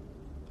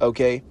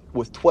 Okay,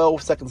 with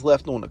 12 seconds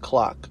left on the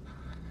clock.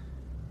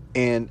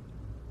 And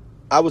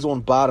I was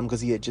on bottom because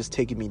he had just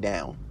taken me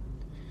down.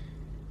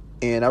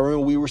 And I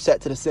remember we were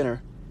set to the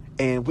center.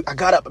 And I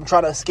got up. I'm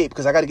trying to escape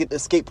because I got to get the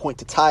escape point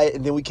to tie it,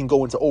 and then we can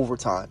go into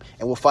overtime,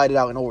 and we'll fight it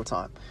out in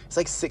overtime. It's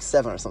like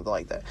 6-7 or something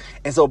like that.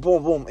 And so,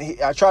 boom.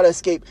 I try to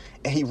escape,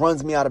 and he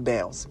runs me out of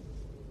bounds.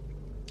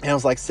 And it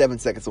was like 7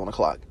 seconds on the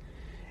clock.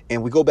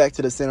 And we go back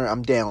to the center.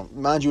 I'm down.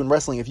 Mind you, in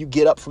wrestling, if you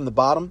get up from the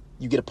bottom,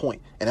 you get a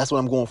point. And that's what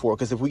I'm going for,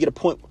 because if we get a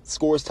point,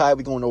 score is tied,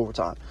 we go into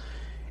overtime.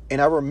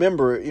 And I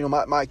remember,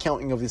 my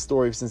accounting of this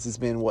story, since it's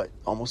been,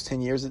 almost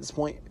 10 years at this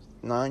point?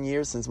 9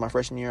 years since my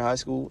freshman year of high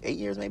school? 8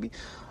 years, maybe?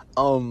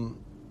 I'm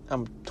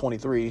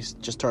 23,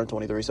 just turned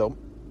 23, so.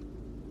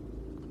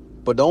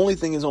 But the only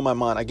thing is on my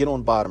mind, I get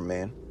on bottom,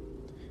 man,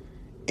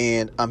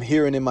 and I'm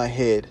hearing in my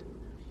head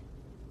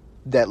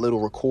that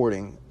little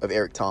recording of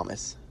Eric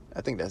Thomas.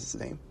 I think that's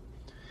his name.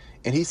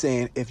 And he's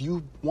saying, if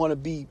you want to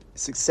be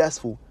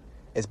successful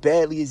as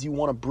badly as you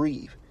want to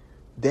breathe,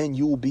 then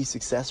you will be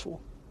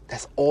successful.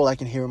 That's all I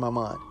can hear in my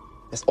mind.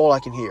 That's all I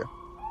can hear.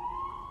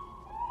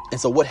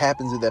 And so what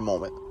happens at that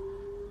moment?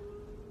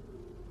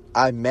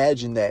 I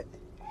imagine that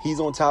he's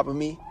on top of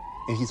me,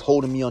 and he's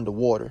holding me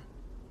underwater.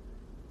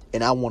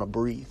 And I want to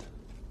breathe.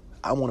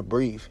 I want to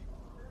breathe.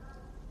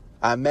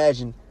 I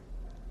imagine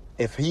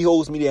if he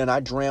holds me there and I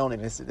drown,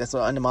 and that's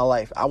the end of my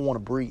life, I want to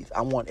breathe.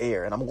 I want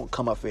air, and I'm going to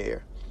come up for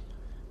air.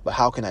 But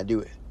how can I do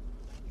it?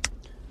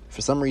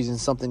 For some reason,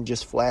 something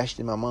just flashed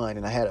in my mind,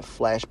 and I had a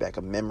flashback,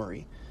 a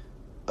memory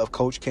of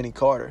Coach Kenny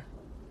Carter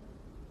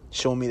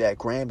showing me that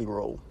Granby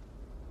roll.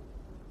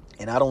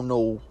 And I don't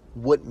know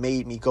what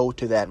made me go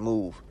to that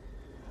move.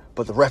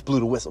 But the ref blew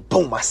the whistle.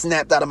 Boom, I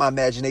snapped out of my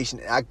imagination.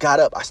 I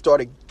got up. I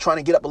started trying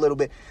to get up a little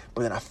bit,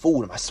 but then I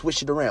fooled him. I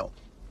switched it around.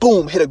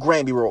 Boom, hit a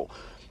Granby roll.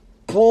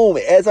 Boom,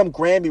 as I'm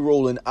Granby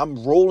rolling,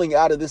 I'm rolling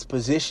out of this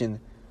position,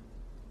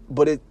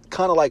 but it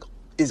kind of like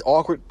is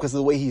awkward because of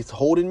the way he's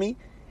holding me.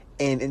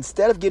 And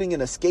instead of getting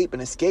an escape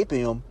and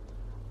escaping him,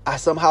 I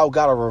somehow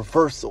got a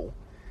reversal.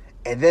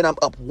 And then I'm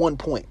up 1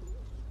 point.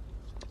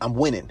 I'm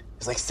winning.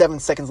 It's like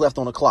 7 seconds left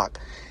on the clock.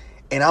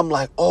 And I'm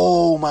like,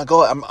 oh my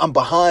God, I'm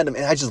behind him,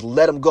 and I just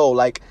let him go.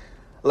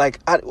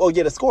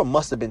 The score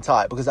must have been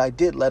tied because I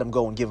did let him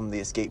go and give him the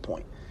escape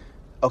point.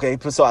 Okay,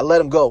 so I let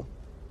him go.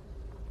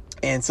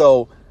 And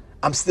so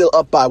I'm still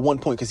up by 1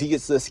 point because he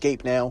gets the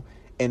escape now,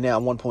 and now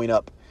I'm 1 point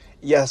up.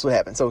 Yeah, that's what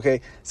happened. So, okay,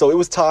 so it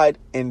was tied,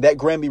 and that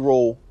Granby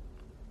roll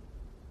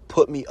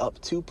put me up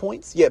 2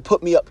 points. Yeah,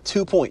 put me up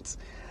 2 points.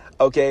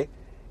 Okay,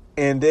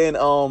 and then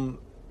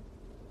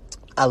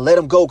I let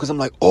him go because I'm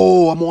like,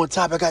 oh, I'm on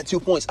top. I got 2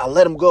 points. I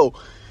let him go.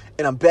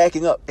 And I'm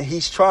backing up. And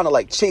he's trying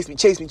to chase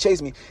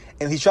me.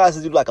 And he tries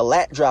to do like a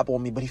lat drop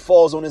on me, but he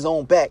falls on his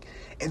own back.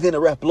 And then the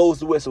ref blows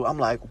the whistle. I'm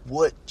like,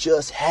 what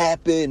just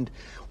happened?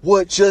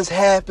 What just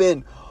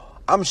happened?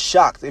 I'm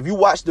shocked. If you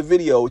watch the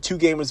video, 2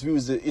 Gamers View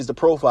is the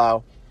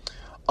profile.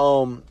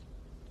 I'm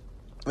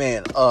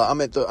the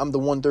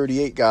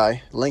 138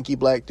 guy, lanky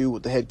black dude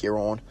with the headgear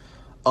on.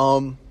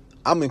 I'm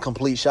in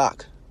complete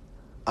shock.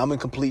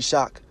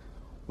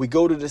 We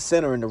go to the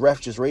center, and the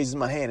ref just raises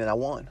my hand, and I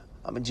won.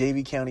 I'm a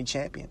JV County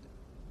champion.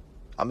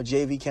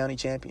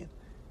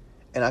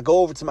 And I go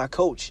over to my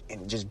coach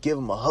and just give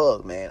him a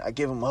hug, man. I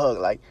give him a hug,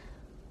 like,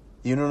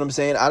 you know what I'm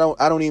saying? I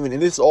don't even.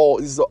 And this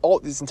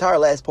entire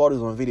last part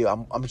is on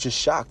video. I'm just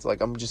shocked. Like,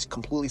 I'm just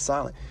completely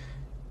silent.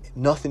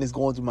 Nothing is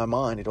going through my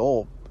mind at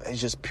all. It's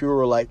just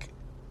pure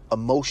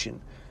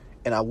emotion.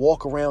 And I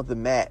walk around the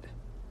mat,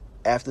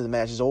 after the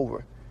match is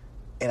over.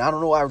 And I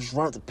don't know, I just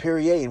run up to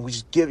Perrier and he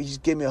just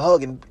give me a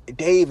hug. And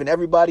Dave and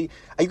everybody,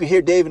 you can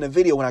hear Dave in the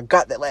video when I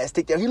got that last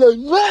takedown. He's like,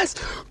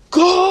 let's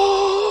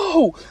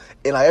go!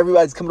 And like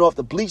everybody's coming off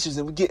the bleachers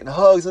and we're getting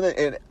hugs.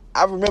 And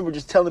I remember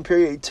just telling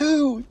Perrier,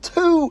 two,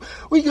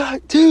 we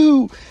got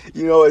two.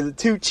 You know, as the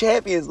two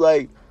champions,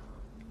 like,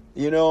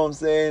 you know what I'm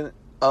saying?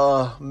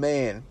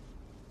 Man.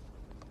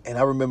 And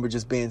I remember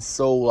just being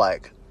so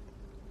like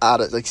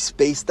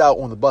spaced out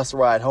on the bus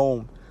ride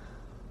home.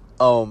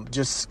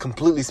 Just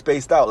completely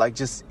spaced out, like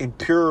just in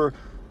pure,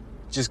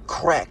 just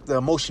crack. The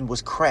emotion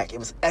was crack. It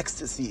was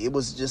ecstasy. It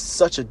was just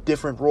such a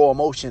different raw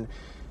emotion.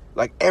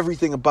 Like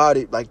everything about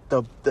it, like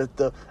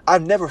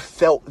I've never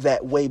felt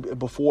that way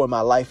before in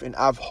my life, and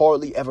I've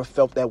hardly ever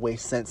felt that way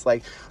since.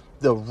 Like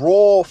the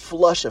raw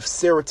flush of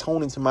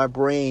serotonin to my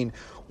brain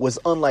was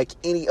unlike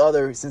any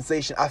other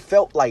sensation. I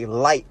felt like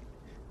light.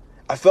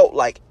 I felt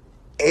like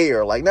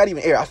air, like not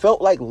even air. I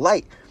felt like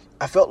light.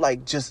 I felt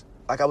like just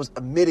like I was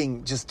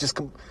emitting just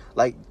a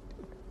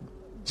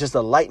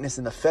lightness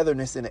and a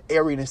featherness and an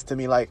airiness to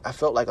me. Like I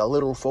felt like a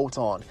literal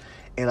photon,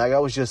 and like I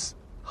was just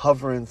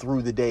hovering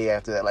through the day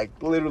after that. Like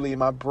literally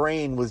my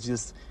brain was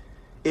just,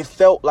 it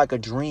felt like a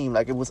dream.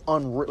 Like it was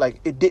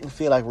like it didn't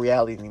feel like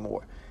reality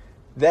anymore.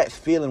 That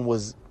feeling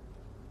was,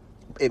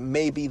 it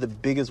may be the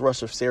biggest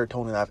rush of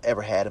serotonin I've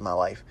ever had in my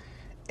life.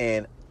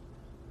 And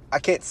I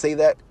can't say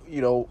that,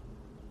 you know,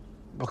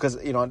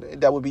 because, you know,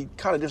 that would be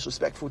kind of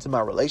disrespectful to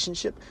my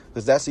relationship,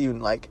 because that's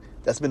even like,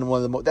 that's been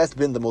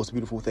the most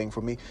beautiful thing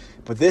for me.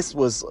 But this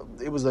was,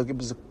 it was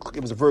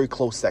a very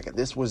close second.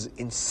 This was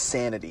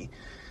insanity,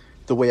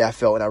 the way I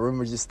felt. And I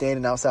remember just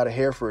standing outside of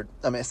Hereford,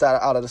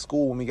 out of the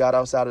school, when we got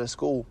outside of the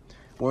school,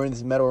 wearing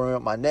this medal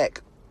around my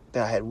neck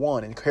that I had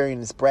won, and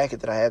carrying this bracket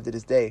that I have to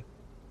this day.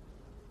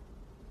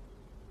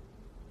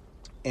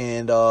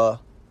 And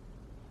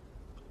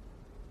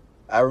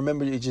I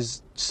remember it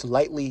just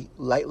lightly,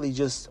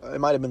 just, it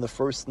might have been the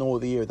first snow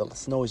of the year. The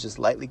snow is just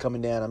lightly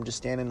coming down. I'm just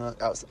standing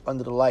out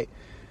under the light,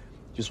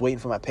 just waiting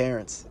for my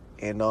parents.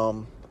 And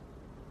I'm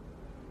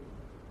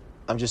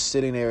just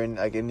sitting there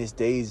in this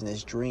daze, in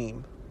this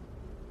dream.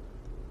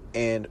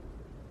 And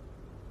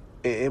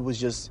it was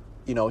just,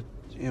 you know,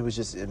 it was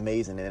just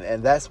amazing.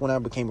 And that's when I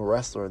became a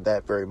wrestler, at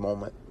that very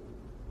moment.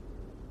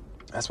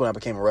 That's when I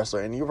became a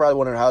wrestler. And you're probably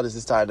wondering, how does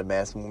this tie into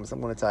mass movements? I'm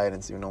going to tie it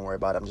into, don't worry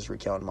about it. I'm just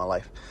recounting my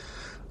life.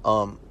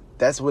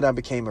 That's when I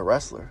became a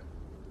wrestler.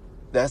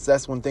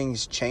 That's when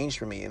things changed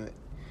for me.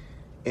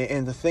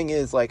 And the thing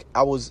is, like,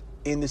 I was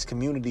in this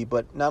community,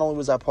 but not only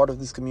was I part of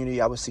this community,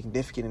 I was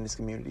significant in this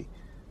community.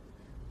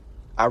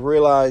 I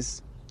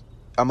realized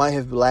I might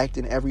have lacked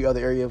in every other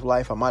area of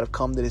life. I might have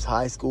come to this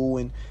high school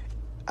and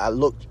I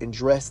looked and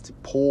dressed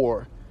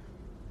poor.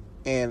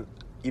 And,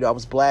 you know, I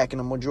was black in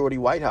a majority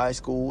white high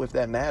school, if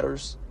that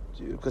matters,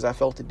 because I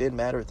felt it did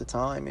matter at the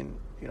time. And,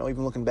 you know,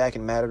 even looking back, it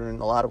mattered in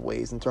a lot of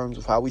ways in terms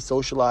of how we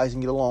socialize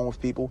and get along with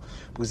people,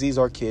 because these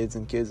are kids,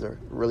 and kids are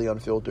really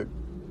unfiltered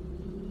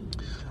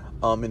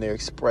in their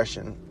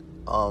expression.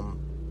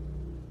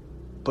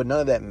 But none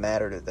of that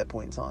mattered at that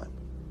point in time.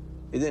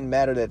 It didn't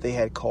matter that they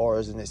had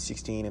cars and at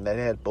 16 and that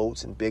they had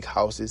boats and big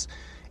houses.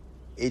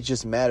 It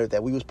just mattered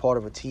that we was part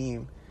of a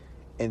team,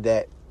 and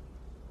that,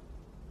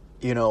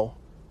 you know,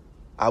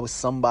 I was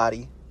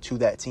somebody to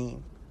that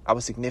team. I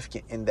was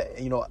significant in that,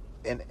 you know,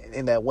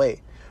 in that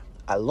way.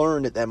 I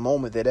learned at that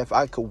moment that if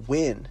I could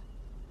win,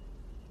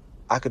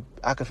 I could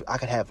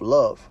have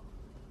love.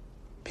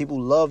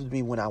 People loved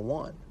me when I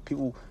won.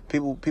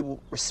 People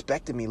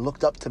respected me,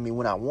 looked up to me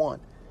when I won.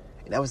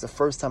 And that was the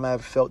first time I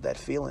ever felt that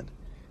feeling.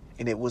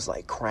 And it was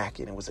like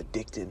cracking. It was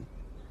addicting.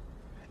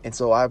 And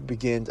so I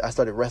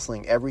started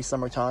wrestling every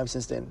summertime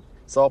since then.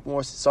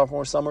 Sophomore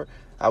summer,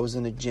 I was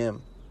in the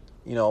gym,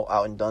 you know,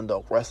 out in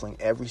Dundalk, wrestling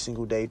every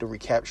single day to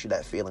recapture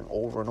that feeling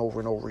over and over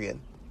and over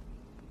again.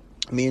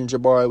 Me and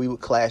Jabari, we would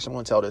clash. I'm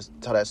going to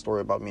tell that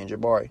story about me and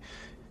Jabari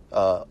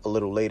a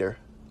little later.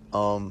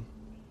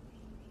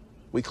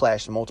 We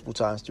clashed multiple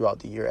times throughout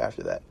the year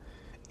after that.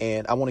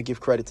 And I want to give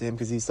credit to him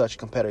because he's such a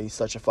competitor. He's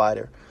such a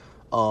fighter.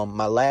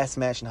 My last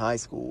match in high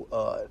school,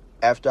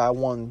 after I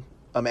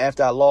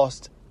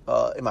lost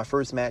in my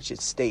first match at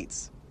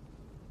States,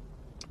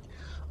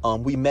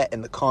 we met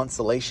in the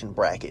consolation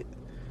bracket,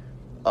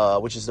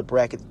 which is the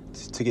bracket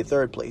to get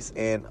third place.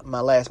 And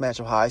my last match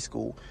of high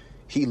school,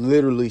 he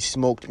literally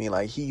smoked me.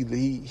 Like he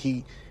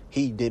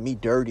did me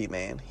dirty,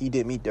 man. He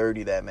did me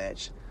dirty that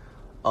match.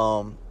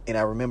 And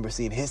I remember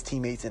seeing his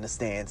teammates in the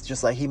stands,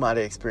 just like he might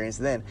have experienced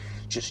then,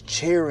 just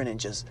cheering and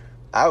just.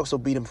 I also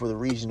beat him for the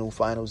regional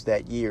finals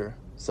that year,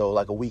 so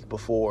like a week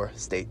before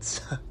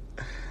States.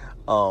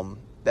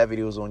 That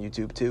video was on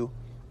YouTube too.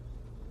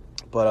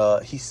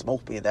 But he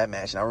smoked me in that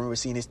match, and I remember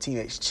seeing his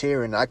teammates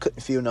cheering, and I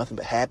couldn't feel nothing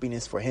but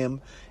happiness for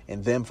him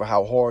and them for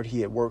how hard he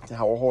had worked and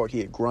how hard he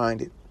had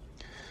grinded.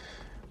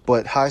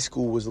 But high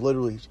school was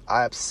literally,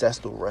 I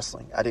obsessed with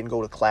wrestling. I didn't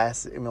go to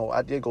class. You know,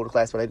 I did go to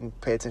class, but I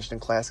didn't pay attention in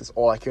class because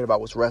all I cared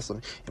about was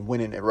wrestling and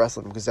winning at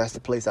wrestling, because that's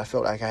the place I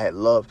felt like I had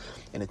love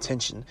and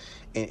attention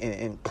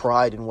and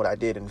pride in what I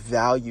did and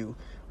value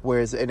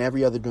whereas in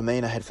every other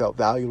domain I had felt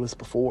valueless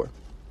before.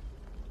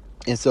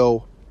 And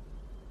so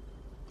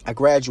I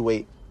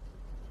graduate,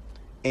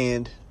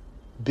 and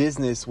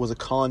business was a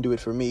conduit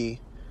for me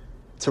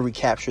to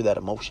recapture that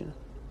emotion.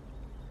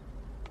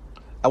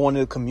 I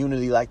wanted a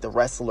community like the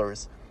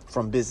wrestlers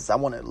from business. I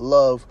wanted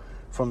love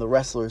from the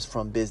wrestlers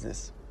from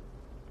business.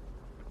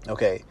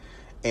 Okay.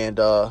 And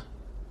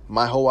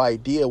my whole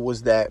idea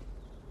was that,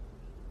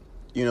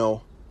 you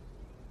know,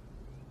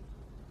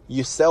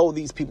 you sell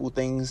these people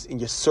things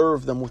and you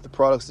serve them with the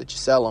products that you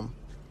sell them,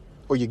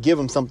 or you give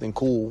them something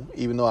cool.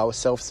 Even though I was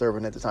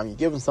self-serving at the time, you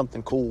give them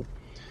something cool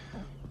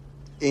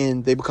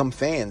and they become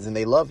fans and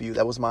they love you.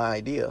 That was my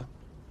idea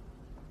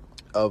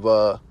of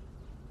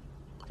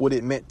what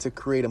it meant to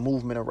create a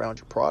movement around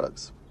your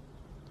products.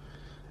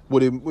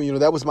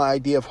 That was my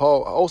idea of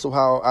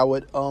how I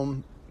would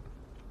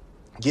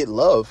get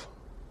love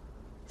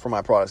for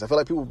my products. I feel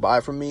like people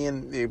buy from me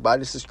and they buy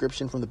the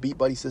subscription from the Beat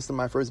Buddy system,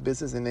 my first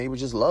business, and they would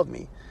just love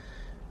me.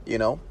 You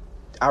know,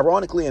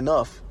 ironically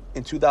enough,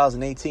 in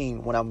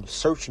 2018, when I'm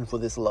searching for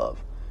this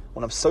love,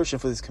 when I'm searching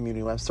for this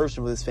community, when I'm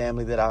searching for this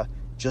family that I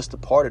just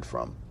departed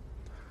from,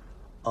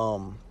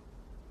 I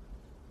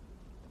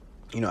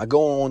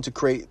go on to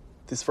create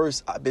this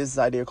first business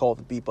idea called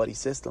the Beat Buddy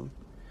system.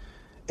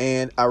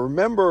 And I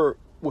remember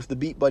with the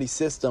Beat Buddy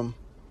system,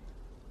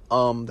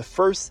 the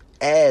first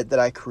ad that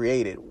I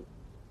created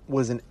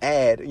was an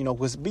ad,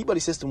 because Beat Buddy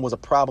system was a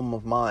problem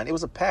of mine. It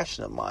was a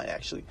passion of mine,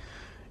 actually.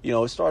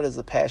 It started as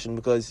a passion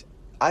because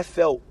I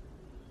felt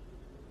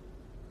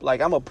like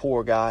I'm a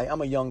poor guy.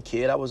 I'm a young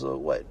kid. I was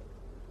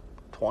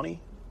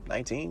 20,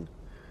 19,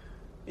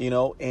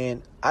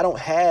 and I don't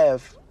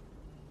have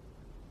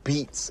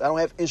beats. I don't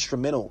have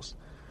instrumentals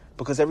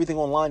because everything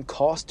online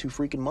costs too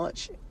freaking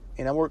much.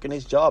 And I'm working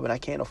this job and I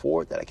can't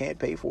afford that. I can't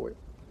pay for it.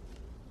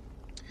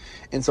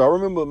 And so I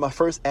remember my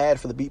first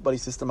ad for the Beat Buddy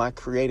system I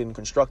created and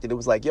constructed. It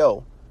was like,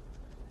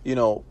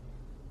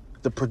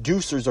 the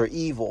producers are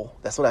evil.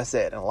 That's what I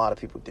said. And a lot of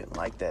people didn't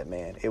like that,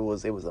 man. It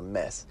was a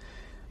mess.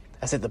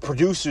 I said, the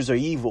producers are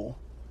evil.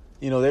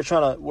 They're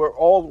trying to, where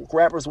all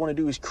rappers want to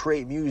do is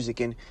create music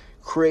and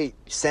create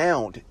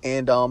sound.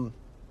 And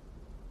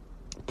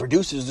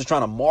producers are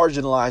trying to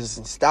marginalize us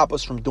and stop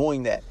us from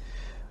doing that.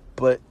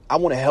 But I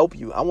want to help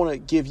you. I want to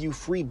give you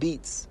free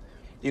beats,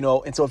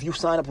 And so if you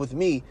sign up with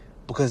me,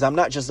 because I'm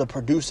not just a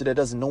producer that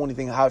doesn't know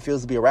anything how it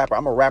feels to be a rapper.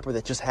 I'm a rapper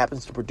that just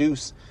happens to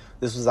produce.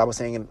 This was what I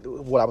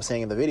was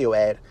saying in the video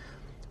ad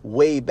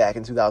way back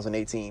in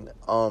 2018.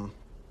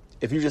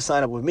 If you just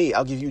sign up with me,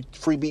 I'll give you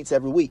free beats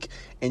every week,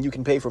 and you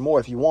can pay for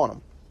more if you want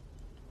them.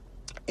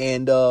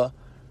 And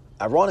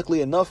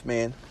ironically enough,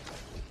 man,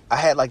 I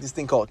had like this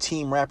thing called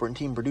Team Rapper and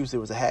Team Producer. It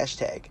was a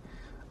hashtag.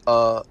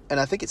 And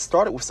I think it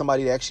started with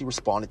somebody that actually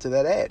responded to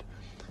that ad.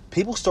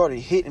 People started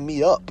hitting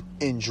me up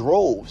in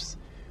droves.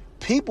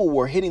 People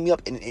were hitting me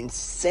up in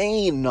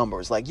insane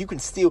numbers. Like people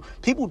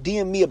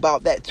DM me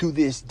about that to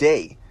this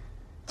day.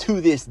 To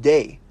this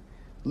day.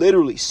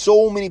 Literally,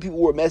 so many people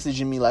were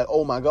messaging me like,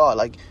 oh my God,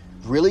 like,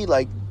 really?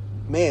 Like,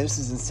 man, this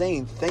is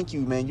insane. Thank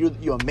you, man.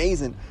 You're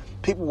amazing.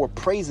 People were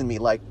praising me.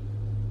 Like,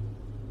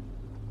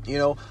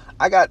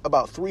 I got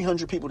about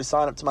 300 people to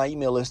sign up to my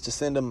email list to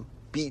send them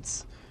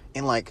beats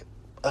in like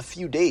a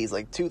few days,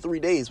 like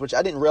 2-3 days, which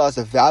I didn't realize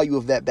the value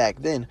of that back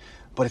then.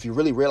 But if you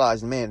really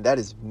realize, man, that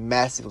is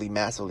massively,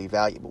 massively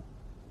valuable,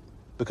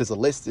 because a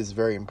list is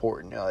very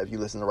important. If you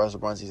listen to Russell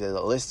Brunson, he says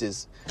a list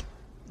is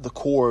the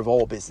core of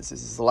all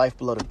businesses. It's the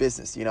lifeblood of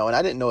business, and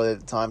I didn't know it at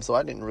the time, so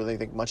I didn't really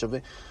think much of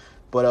it.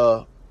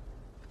 But,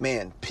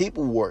 man,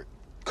 people were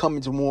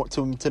coming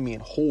to me in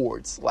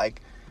hordes,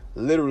 like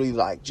literally,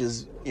 like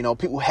just,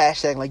 people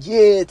hashtagging like,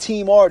 yeah,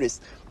 team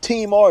artists,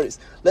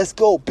 let's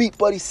go, Beat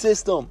Buddy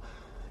system.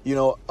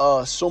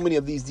 So many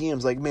of these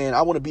DMs like, man,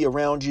 I want to be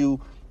around you.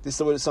 This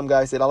is what some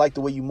guy said. I like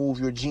the way you move.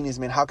 You're a genius,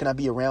 man. How can I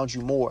be around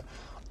you more?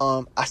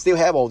 I still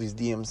have all these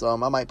DMs.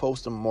 I might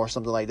post them or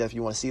something like that if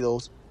you want to see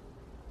those.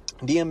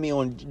 DM me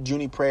on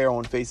Junie Prayer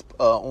on Facebook,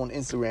 on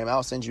Instagram.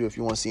 I'll send you if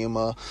you want to see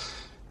them.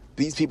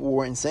 These people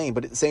were insane,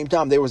 but at the same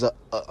time, there was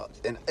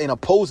an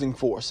opposing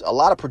force. A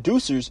lot of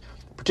producers,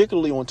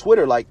 particularly on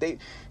Twitter,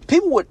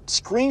 people would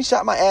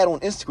screenshot my ad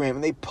on Instagram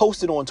and they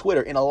post it on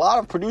Twitter. And a lot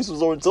of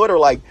producers on Twitter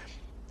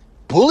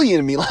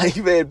bullying me. Like,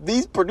 man,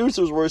 these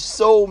producers were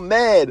so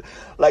mad.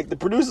 Like, the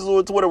producers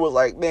on Twitter was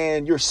like,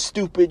 man, you're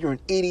stupid, you're an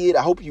idiot,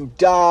 I hope you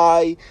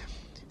die.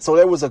 So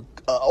there was a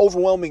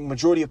overwhelming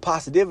majority of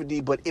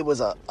positivity, but it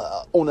was on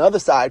the other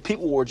side,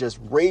 people were just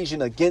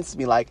raging against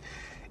me. Like,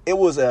 it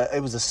was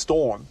a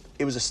storm.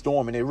 It was a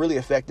storm, and it really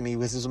affected me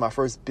because this was my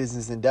first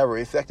business endeavor.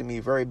 It affected me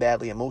very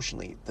badly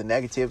emotionally, the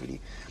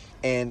negativity.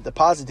 And the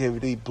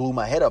positivity blew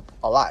my head up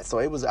a lot. So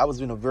I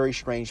was in a very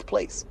strange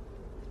place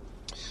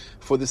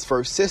for this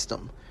first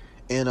system,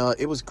 and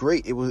it was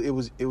great. It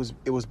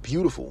was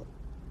beautiful,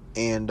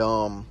 and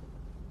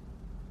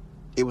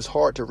it was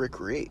hard to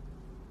recreate.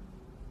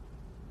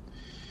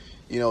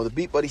 The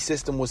Beat Buddy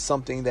system was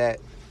something that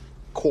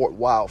caught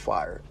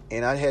wildfire,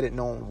 and I hadn't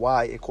known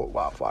why it caught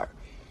wildfire.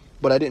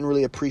 but I didn't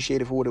really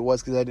appreciate it for what it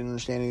was because I didn't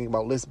understand anything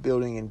about list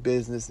building and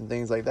business and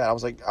things like that. I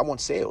was like, I want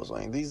sales.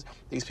 Like these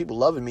people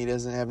loving me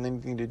doesn't have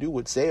anything to do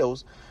with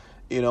sales,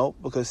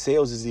 because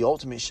sales is the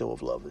ultimate show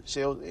of love.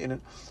 Sales,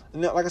 and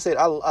like I said,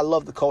 I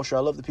love the culture. I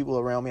love the people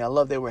around me. I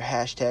love that we're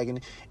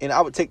hashtagging, and I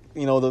would take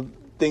the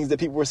things that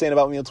people were saying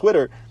about me on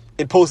Twitter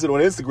and post it on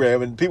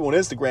Instagram, and people on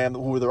Instagram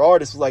who were their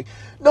artists was like,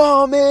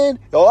 no man,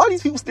 a lot of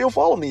these people still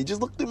follow me.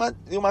 Just look through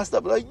my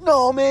stuff, like,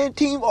 no man,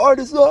 team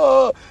artists,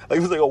 like it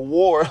was like a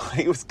war. Like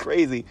it was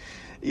crazy.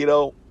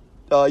 You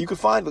can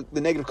find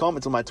the negative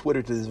comments on my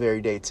Twitter to this very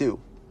day too.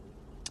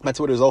 My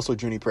Twitter is also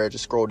Junie Prayer.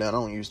 Just scroll down. I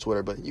don't use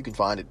Twitter, but you can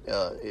find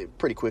it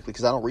pretty quickly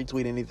because I don't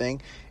retweet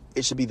anything.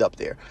 It should be up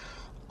there.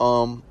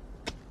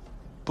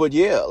 But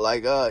yeah,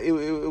 like it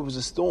was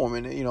a storm,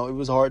 and it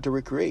was hard to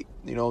recreate.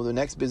 The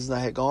next business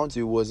I had gone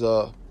to was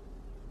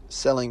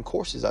selling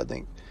courses, I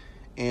think,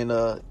 and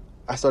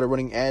I started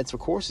running ads for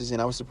courses,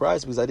 and I was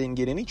surprised because I didn't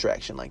get any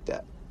traction like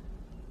that.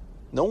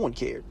 No one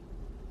cared,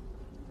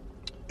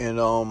 and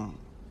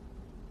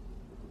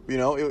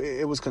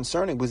it was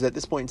concerning because at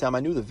this point in time,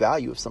 I knew the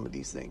value of some of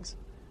these things.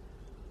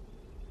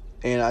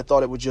 And I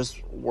thought it would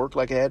just work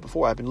like I had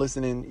before. I've been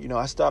listening,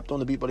 I stopped on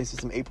the Beat Buddy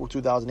system April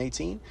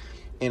 2018,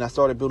 and I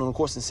started building a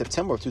course in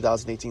September of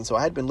 2018. So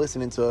I had been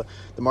listening to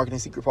the Marketing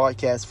Secret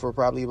podcast for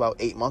probably about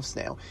 8 months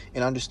now.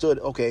 And I understood,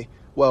 okay,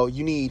 well,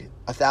 you need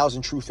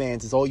 1,000 true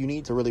fans is all you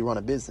need to really run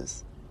a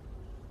business.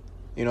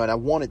 And I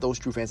wanted those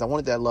true fans. I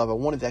wanted that love. I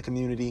wanted that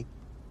community.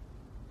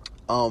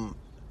 And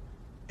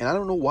I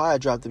don't know why I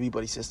dropped the Beat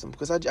Buddy system,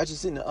 because I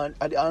just didn't, I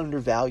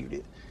undervalued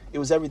it. It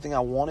was everything I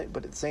wanted,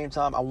 but at the same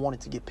time, I wanted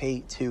to get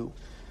paid too.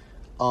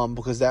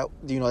 Because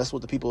that's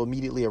what the people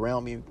immediately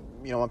around me,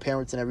 my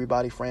parents and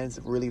everybody, friends,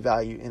 really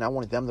value, and I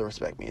wanted them to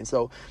respect me. And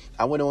so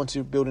I went on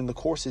to building the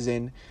courses,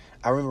 and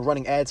I remember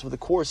running ads for the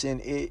course,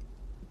 and it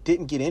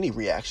didn't get any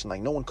reaction.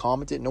 Like, no one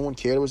commented, no one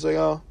cared. It was like,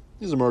 oh,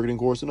 this is a marketing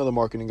course, another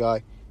marketing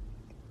guy.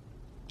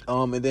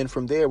 And then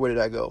from there, where did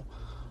I go?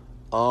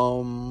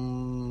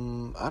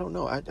 I don't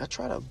know. I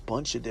tried a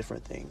bunch of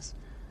different things.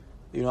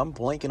 I'm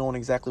blanking on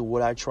exactly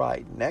what I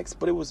tried next,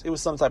 but it was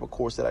some type of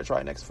course that I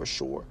tried next for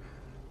sure.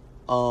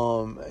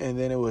 And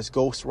then it was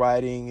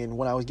ghostwriting, and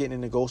when I was getting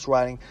into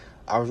ghostwriting,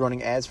 I was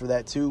running ads for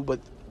that too. But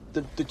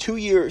the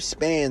 2-year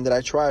span that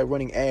I tried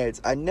running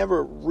ads, I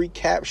never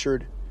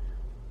recaptured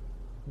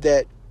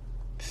that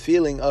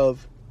feeling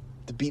of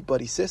the Beat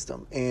Buddy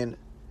system, and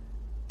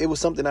it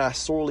was something that I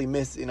sorely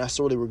missed and I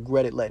sorely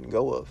regretted letting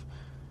go of.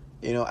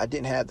 I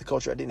didn't have the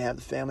culture, I didn't have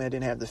the family, I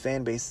didn't have the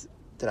fan base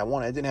that I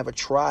wanted. I didn't have a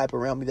tribe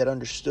around me that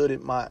understood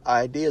my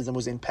ideas and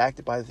was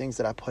impacted by the things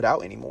that I put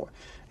out anymore.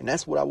 And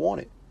that's what I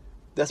wanted.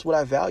 That's what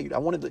I valued. I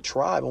wanted the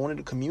tribe. I wanted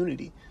the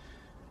community,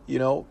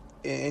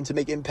 and to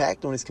make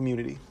impact on this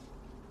community.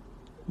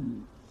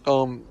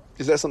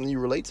 Is that something you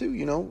relate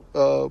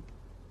to?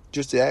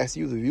 Just to ask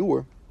you, the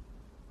viewer,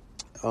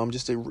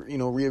 just to,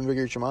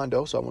 reinvigorate your mind,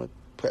 though. So I want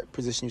to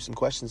position you some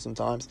questions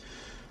sometimes.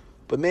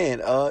 But man,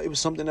 it was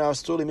something that I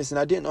was totally missing.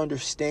 I didn't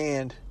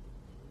understand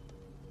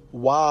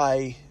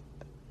why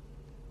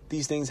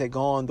these things had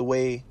gone the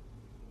way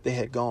they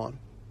had gone.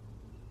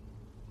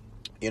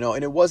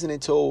 And it wasn't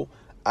until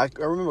I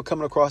remember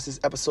coming across this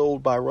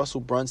episode by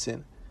Russell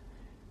Brunson,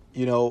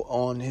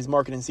 on his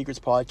Marketing Secrets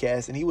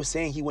podcast, and he was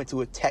saying he went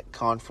to a tech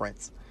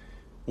conference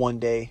one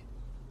day,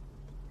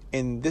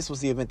 and this was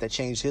the event that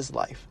changed his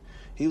life.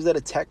 He was at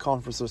a tech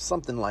conference or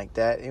something like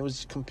that. It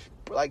was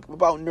like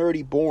about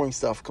nerdy, boring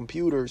stuff,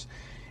 computers,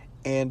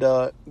 and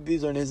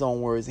these are in his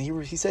own words.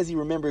 And he says he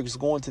remembers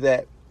going to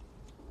that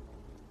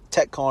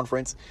tech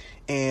conference,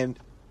 and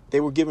they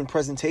were giving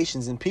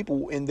presentations, and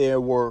people in there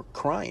were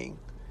crying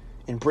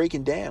and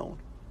breaking down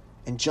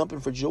and jumping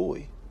for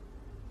joy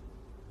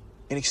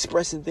and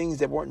expressing things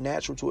that weren't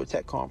natural to a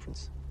tech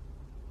conference.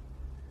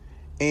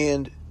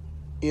 And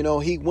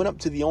he went up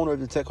to the owner of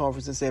the tech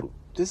conference and said,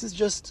 this is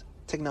just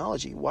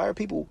technology. Why are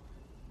people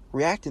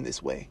reacting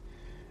this way?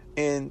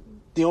 And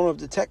the owner of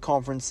the tech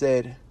conference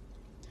said,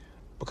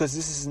 because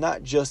this is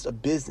not just a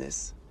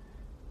business.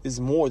 This is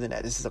more than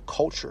that. This is a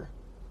culture.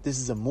 This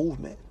is a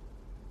movement.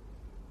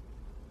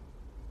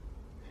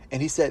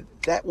 And he said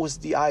that was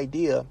the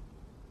idea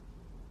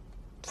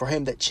for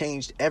him that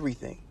changed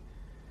everything.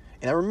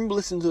 And I remember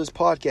listening to his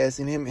podcast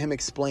and him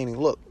explaining,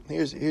 look,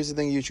 here's the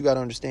thing that you got to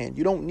understand.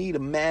 You don't need a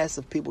mass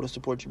of people to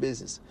support your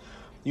business.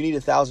 You need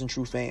 1,000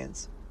 true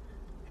fans.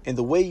 And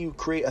the way you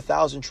create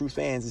 1,000 true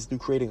fans is through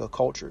creating a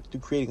culture, through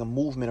creating a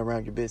movement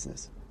around your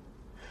business.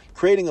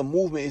 Creating a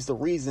movement is the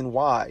reason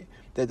why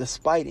that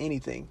despite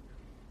anything,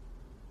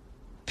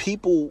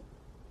 people,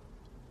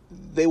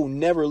 they will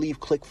never leave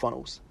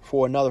ClickFunnels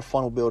for another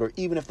funnel builder,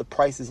 even if the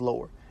price is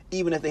lower,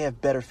 even if they have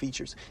better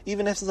features,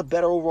 even if it's a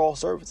better overall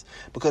service,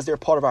 because they're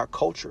part of our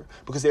culture,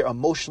 because they're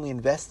emotionally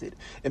invested,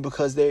 and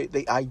because they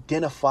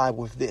identify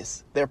with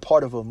this. They're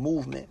part of a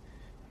movement,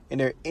 and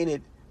they're in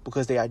it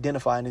because they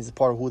identify and is a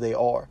part of who they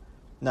are,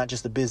 not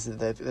just the business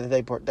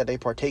that they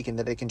partake in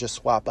that they can just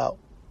swap out.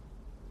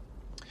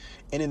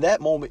 And in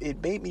that moment,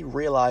 it made me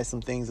realize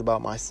some things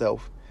about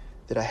myself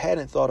that I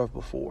hadn't thought of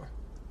before.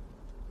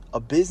 A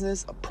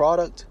business, a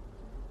product,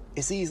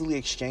 It's easily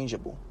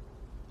exchangeable.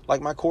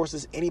 Like my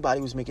courses,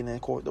 anybody was making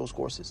those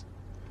courses.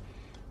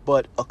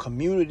 But a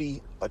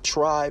community, a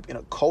tribe, and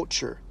a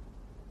culture,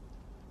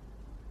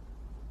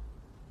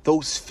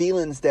 those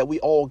feelings that we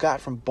all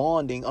got from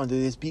bonding under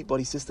this Beat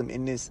Buddy system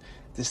in this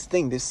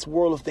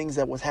swirl of things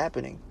that was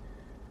happening,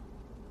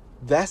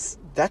 that's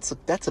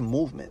a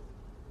movement.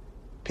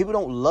 People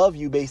don't love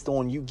you based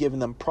on you giving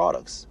them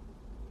products.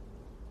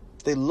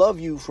 They love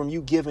you from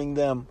you giving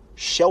them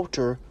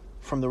shelter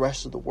from the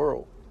rest of the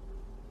world.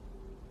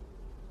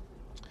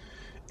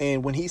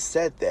 And when he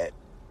said that,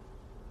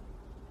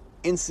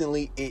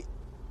 instantly it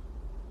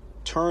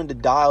turned the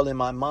dial in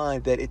my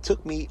mind that it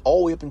took me all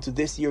the way up into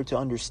this year to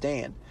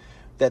understand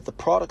that the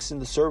products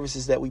and the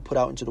services that we put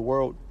out into the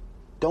world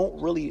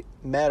don't really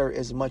matter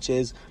as much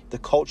as the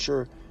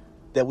culture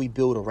that we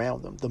build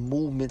around them, the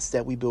movements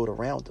that we build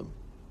around them.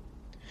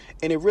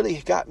 And it really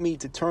got me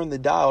to turn the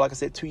dial. Like I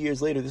said, 2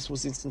 years later, this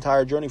was this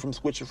entire journey from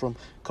switching from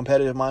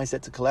competitive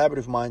mindset to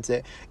collaborative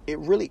mindset. It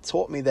really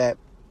taught me that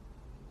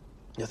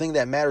the thing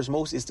that matters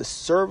most is the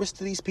service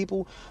to these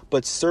people,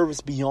 but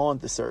service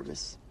beyond the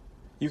service.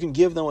 You can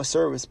give them a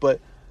service, but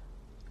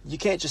you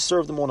can't just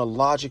serve them on a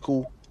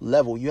logical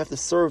level. You have to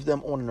serve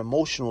them on an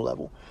emotional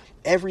level.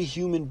 Every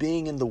human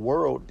being in the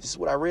world, this is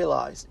what I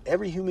realized,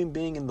 every human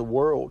being in the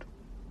world,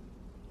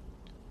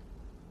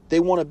 they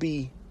want to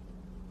be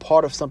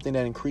part of something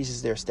that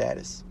increases their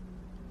status.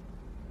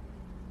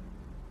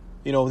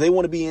 You know, they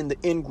want to be in the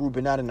in group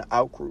and not in the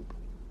out group.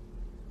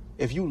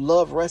 If you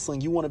love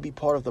wrestling, you want to be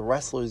part of the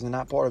wrestlers and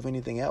not part of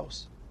anything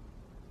else.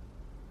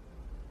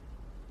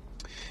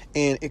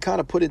 And it kind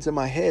of put into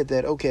my head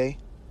that, okay,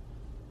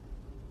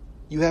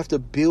 you have to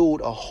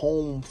build a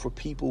home for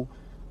people,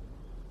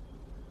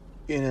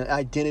 in an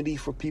identity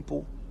for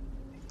people,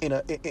 in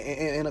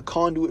a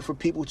conduit for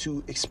people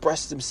to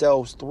express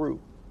themselves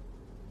through.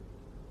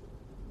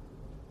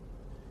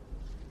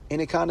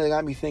 And it kind of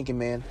got me thinking,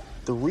 man,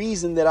 the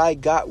reason that I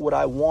got what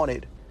I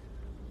wanted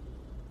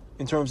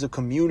in terms of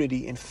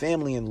community and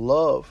family and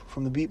love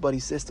from the Beat Buddy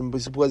system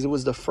was because it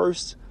was the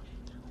first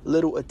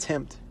little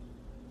attempt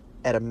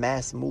at a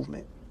mass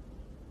movement.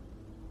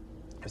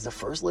 It was the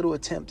first little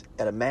attempt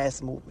at a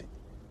mass movement.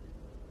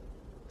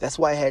 That's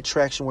why I had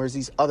traction, whereas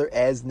these other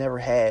ads never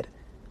had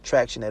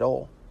traction at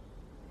all.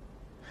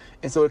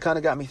 And so it kind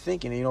of got me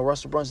thinking, you know,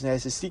 Russell Brunson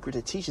has his secret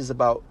that teaches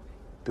about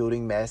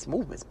building mass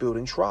movements,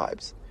 building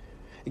tribes.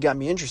 It got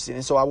me interested.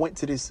 And so I went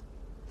to this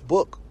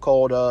book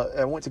called,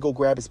 I went to go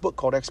grab his book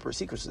called Expert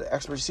Secrets. The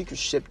Expert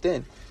Secrets shipped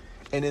in.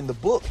 And in the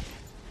book,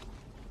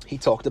 he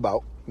talked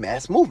about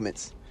mass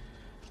movements.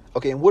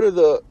 Okay, and what are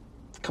the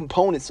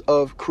components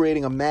of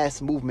creating a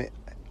mass movement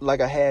like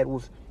I had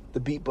with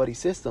the Beat Buddy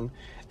system?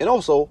 And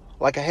also,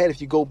 like I had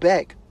if you go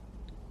back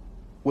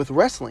with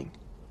wrestling.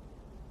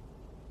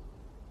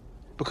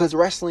 Because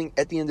wrestling,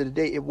 at the end of the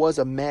day, it was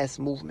a mass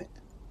movement.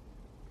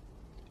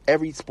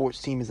 Every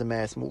sports team is a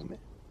mass movement.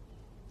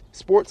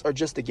 Sports are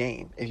just a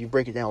game if you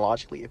break it down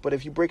logically. But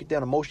if you break it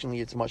down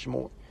emotionally, it's much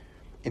more.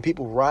 And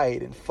people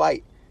riot and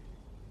fight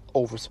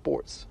over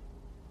sports.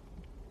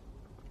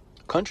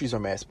 Countries are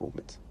mass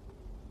movements.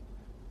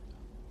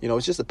 You know,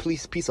 it's just a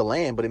piece of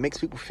land, but it makes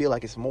people feel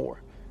like it's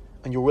more.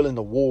 And you're willing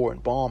to war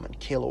and bomb and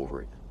kill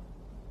over it.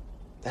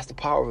 That's the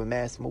power of a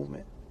mass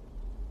movement.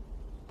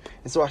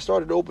 And so I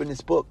started to open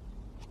this book.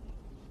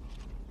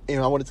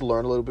 And I wanted to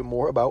learn a little bit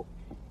more about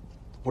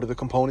what are the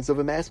components of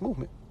a mass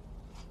movement.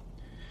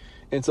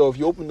 And so if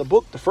you open the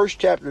book, the first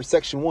chapter,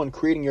 section 1,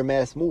 creating your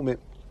mass movement,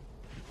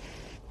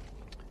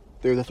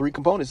 there are the 3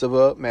 components of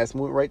a mass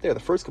movement right there. The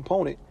first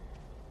component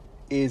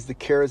is the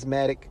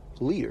charismatic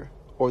leader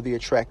or the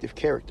attractive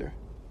character.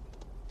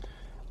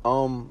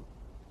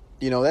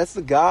 You know, that's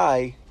the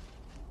guy,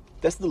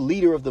 that's the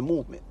leader of the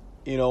movement.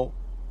 You know,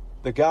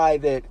 the guy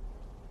that,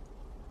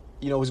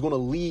 you know, is going to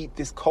lead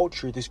this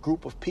culture, this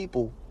group of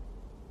people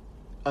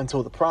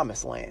until the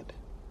promised land.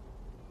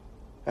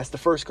 That's the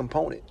first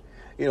component.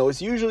 You know,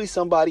 it's usually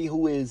somebody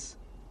who is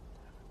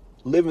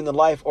living the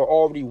life or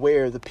already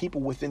where the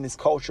people within this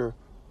culture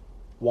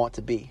want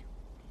to be.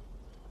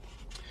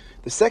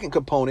 The second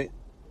component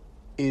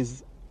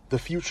is the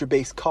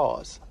future-based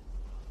cause.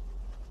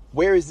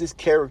 Where is this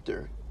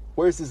character?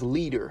 Where is this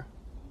leader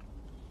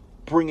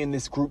bringing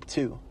this group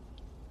to?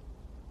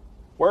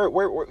 What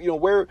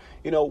is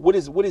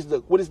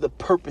the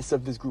purpose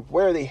of this group?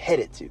 Where are they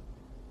headed to?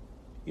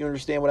 You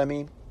understand what I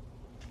mean?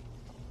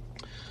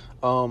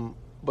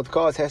 But the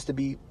cause has to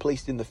be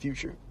placed in the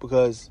future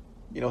because,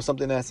 you know,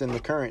 something that's in the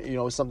current, you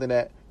know, is something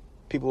that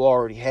people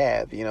already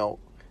have, you know,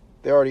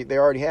 they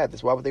already have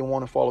this. Why would they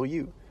want to follow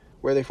you?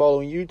 Where are they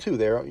following you to?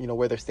 They're, you know,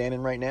 where they're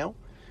standing right now.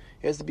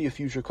 It has to be a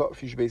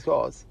future-based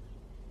cause.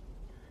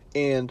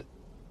 And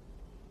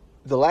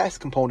the last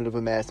component of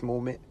a mass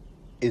movement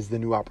is the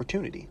new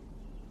opportunity.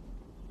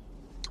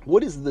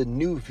 What is the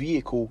new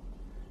vehicle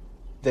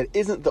that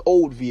isn't the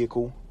old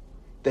vehicle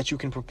that you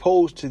can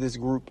propose to this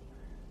group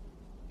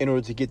in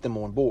order to get them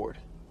on board?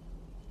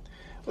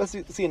 Let's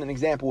see an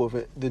example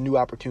of the new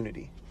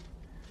opportunity.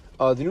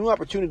 The new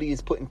opportunity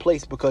is put in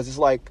place because it's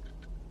like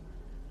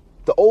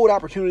the old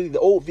opportunity, the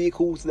old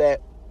vehicles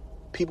that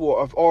people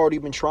have already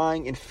been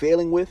trying and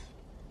failing with,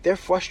 they're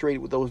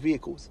frustrated with those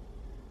vehicles.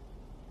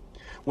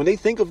 When they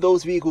think of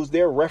those vehicles,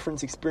 their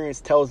reference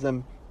experience tells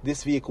them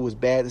this vehicle is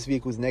bad, this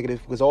vehicle is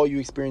negative, because all you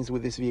experience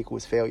with this vehicle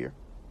is failure.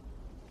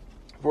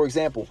 For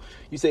example,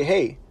 you say,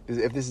 hey,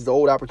 if this is the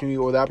old opportunity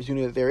or the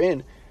opportunity that they're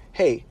in,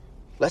 hey,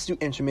 let's do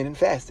intermittent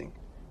fasting.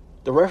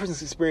 The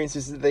reference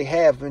experiences that they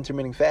have of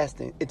intermittent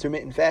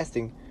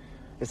fasting,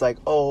 it's like,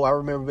 oh, I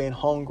remember being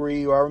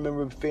hungry, or I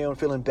remember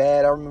feeling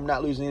bad, I remember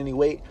not losing any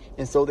weight,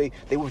 and so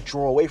they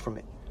withdraw away from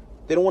it.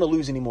 They don't want to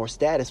lose any more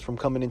status from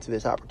coming into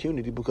this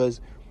opportunity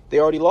because they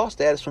already lost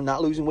status from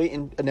not losing weight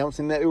and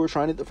announcing that they were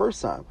trying it the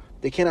first time.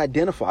 They can't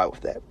identify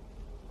with that.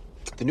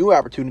 The new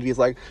opportunity is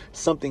like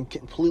something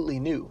completely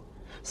new,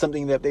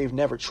 something that they've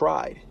never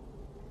tried.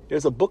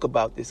 There's a book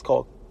about this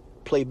called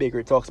Play Bigger.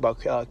 It talks about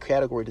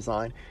category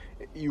design.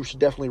 You should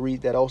definitely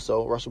read that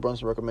also. Russell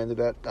Brunson recommended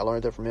that. I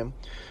learned that from him.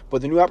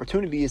 But the new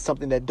opportunity is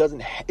something that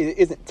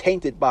isn't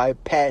tainted by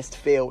past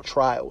failed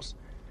trials.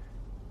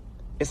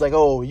 It's like,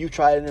 oh, you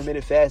tried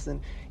intermittent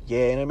fasting.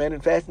 Yeah,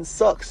 intermittent fasting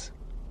sucks.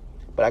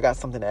 But I got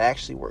something that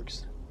actually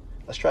works.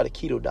 Let's try the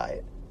keto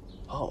diet.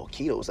 Oh,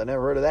 ketos, I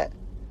never heard of that.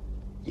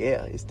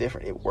 Yeah, it's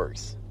different. It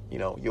works. You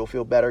know, you'll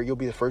feel better. You'll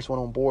be the first one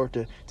on board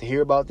to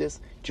hear about this.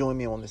 Join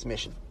me on this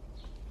mission.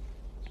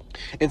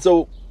 And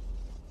so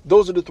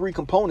those are the three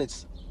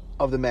components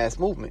of the mass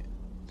movement.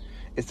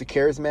 It's the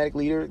charismatic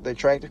leader, the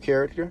attractive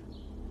character,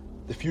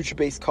 the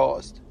future-based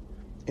cause,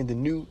 and the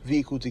new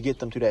vehicle to get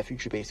them to that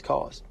future-based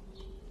cause.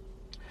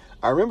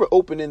 I remember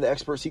opening the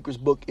Expert Secrets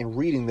book and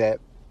reading that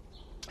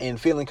and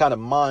feeling kind of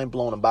mind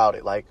blown about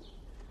it. Like,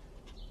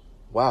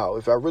 wow,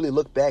 if I really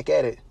look back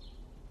at it,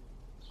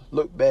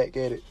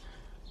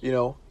 you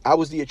know, I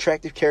was the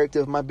attractive character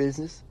of my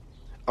business,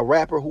 a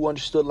rapper who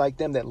understood like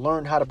them, that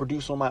learned how to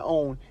produce on my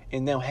own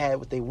and now had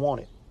what they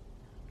wanted.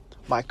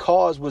 My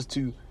cause was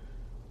to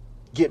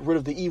get rid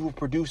of the evil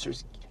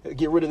producers,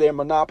 get rid of their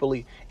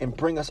monopoly, and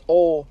bring us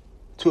all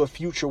to a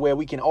future where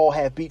we can all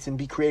have beats and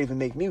be creative and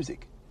make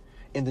music.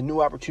 And the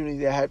new opportunity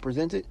that I had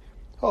presented,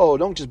 oh,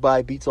 don't just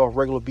buy beats off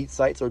regular beat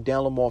sites or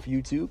download them off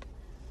YouTube.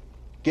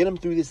 Get them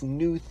through this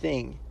new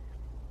thing.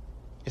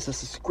 It's a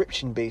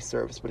subscription-based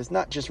service, but it's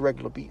not just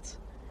regular beats.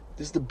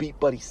 This is the Beat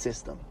Buddy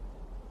system.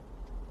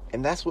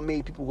 And that's what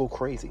made people go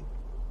crazy.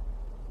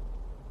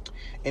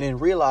 And in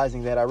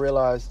realizing that, I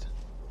realized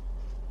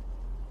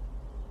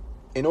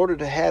in order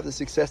to have the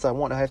success I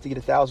want, I have to get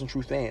 1,000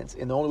 true fans.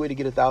 And the only way to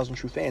get 1,000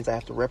 true fans, I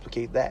have to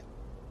replicate that.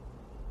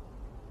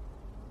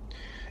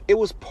 It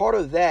was part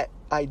of that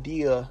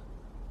idea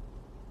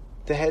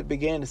that had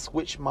began to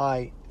switch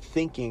my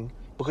thinking,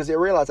 because I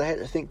realized I had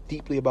to think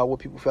deeply about what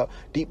people felt,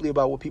 deeply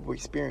about what people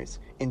experienced,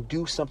 and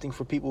do something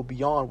for people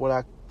beyond what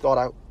I thought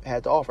I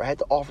had to offer. I had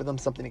to offer them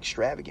something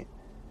extravagant.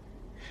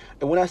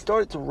 And when I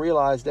started to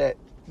realize that,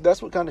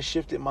 that's what kind of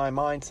shifted my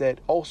mindset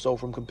also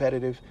from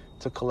competitive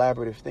to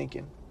collaborative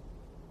thinking.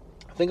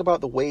 Think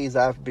about the ways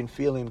I've been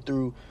feeling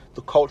through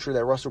the culture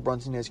that Russell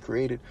Brunson has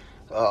created,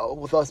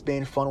 with us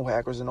being funnel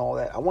hackers and all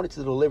that. I wanted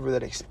to deliver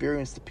that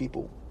experience to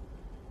people,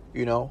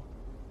 you know,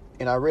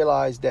 and I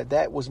realized that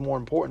that was more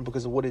important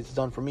because of what it's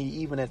done for me,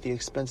 even at the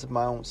expense of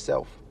my own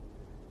self.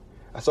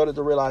 I started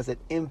to realize that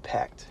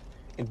impact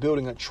and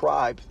building a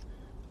tribe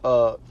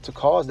to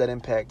cause that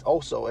impact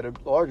also at a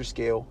larger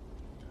scale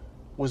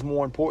was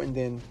more important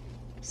than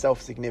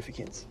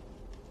self-significance.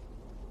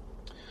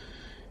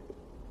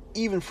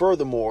 Even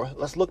furthermore,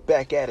 let's look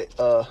back at it.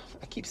 I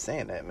keep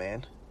saying that,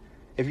 man.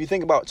 If you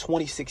think about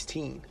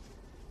 2016,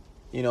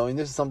 you know, and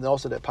this is something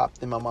also that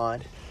popped in my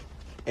mind,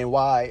 and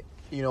why,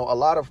 you know, a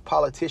lot of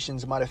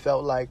politicians might have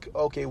felt like,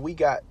 okay, we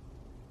got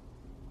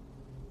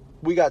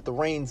the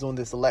reins on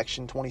this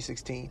election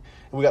 2016, and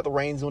we got the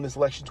reins on this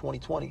election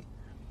 2020.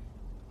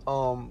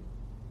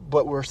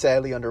 But we're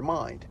sadly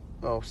undermined.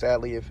 Oh,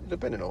 sadly, if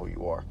depending on who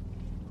you are.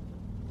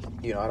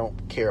 You know, I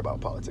don't care about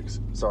politics.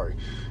 Sorry.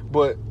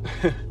 But,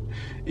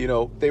 you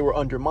know, they were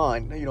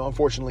undermined, you know,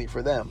 unfortunately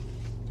for them.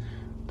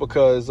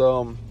 Because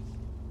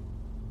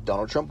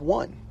Donald Trump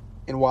won.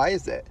 And why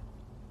is that?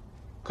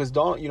 Because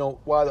Donald, you know,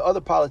 while the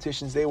other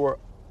politicians, they were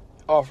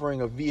offering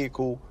a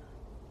vehicle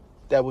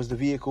that was the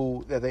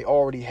vehicle that they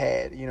already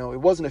had. You know, it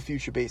wasn't a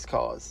future-based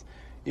cause.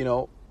 You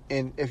know,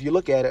 and if you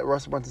look at it,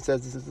 Russell Brunson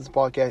says this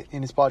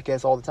in his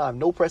podcast all the time.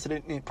 No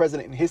president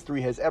in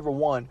history has ever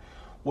won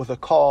with a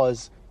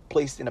cause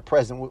placed in the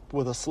present,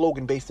 with a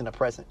slogan based in the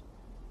present.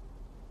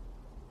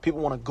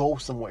 People want to go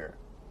somewhere.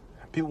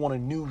 People want a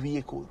new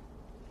vehicle.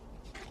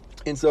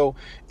 And so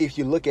if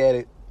you look at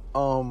it,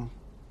 you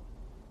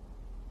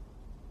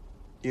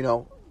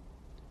know,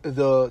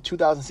 the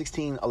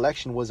 2016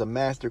 election was a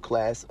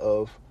masterclass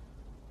of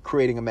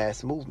creating a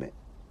mass movement.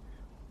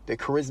 The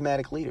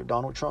charismatic leader,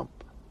 Donald Trump,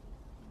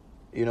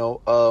 you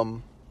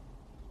know,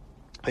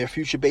 their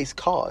future-based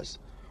cause.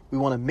 We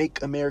want to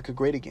make America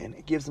great again.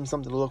 It gives them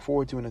something to look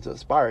forward to and to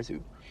aspire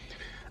to.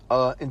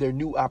 And their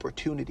new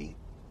opportunity.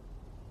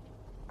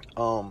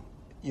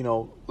 You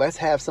know, let's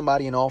have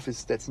somebody in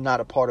office that's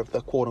not a part of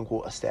the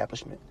quote-unquote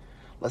establishment.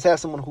 Let's have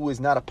someone who is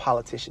not a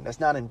politician, that's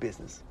not in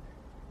business,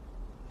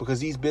 Because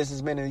these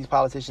businessmen and these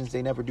politicians,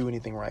 they never do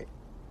anything right.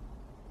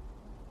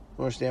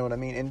 You understand what I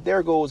mean? And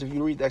there goes, if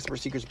you read the Expert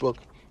Secrets book,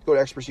 go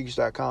to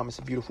expertsecrets.com. It's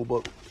a beautiful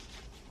book.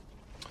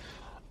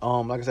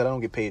 Like I said, I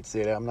don't get paid to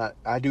say that.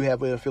 I do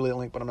have an affiliate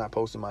link, but I'm not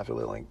posting my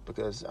affiliate link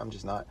because I'm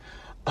just not.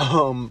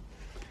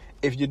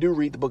 If you do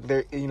read the book,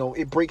 there,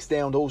 it breaks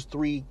down those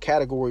 3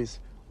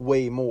 categories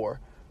way more,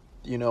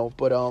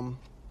 but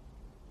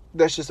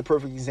that's just a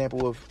perfect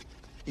example of,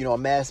 a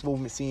mass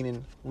movement seen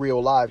in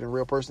real life, in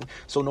real person.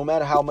 So no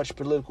matter how much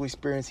political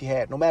experience he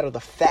had, no matter the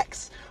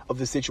facts of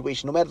the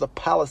situation, no matter the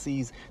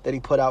policies that he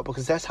put out,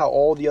 because that's how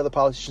all the other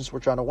politicians were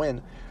trying to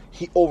win,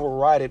 he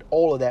overrided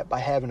all of that by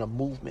having a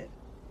movement.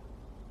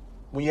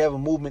 When you have a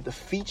movement, the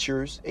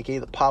features, aka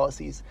the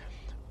policies,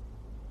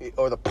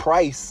 or the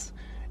price,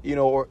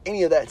 or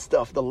any of that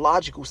stuff, the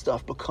logical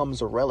stuff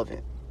becomes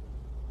irrelevant.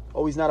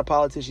 Oh, he's not a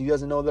politician, he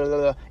doesn't know, blah, blah,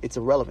 blah. It's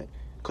irrelevant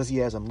because he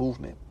has a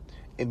movement.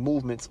 And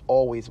movements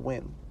always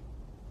win.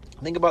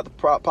 Think about the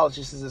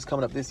politicians that's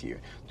coming up this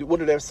year.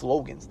 What are their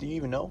slogans? Do you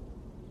even know?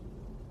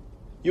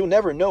 You'll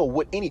never know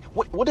what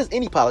does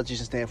any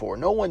politician stand for.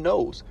 No one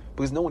knows,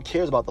 because no one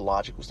cares about the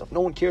logical stuff. No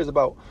one cares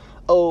about,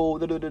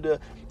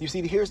 You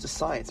see, here's the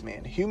science,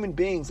 man. Human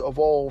beings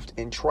evolved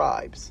in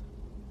tribes.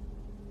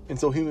 And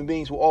so human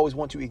beings will always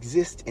want to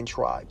exist in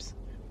tribes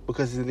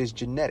because it is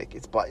genetic.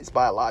 It's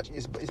biology.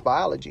 It's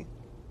biology.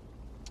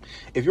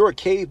 If you're a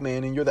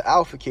caveman and you're the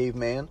alpha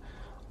caveman,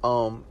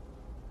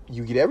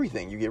 you get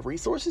everything. You get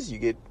resources, you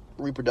get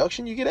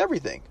reproduction, you get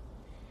everything.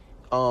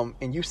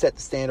 And you set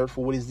the standard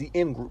for what is the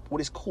in group, what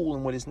is cool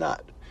and what is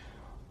not.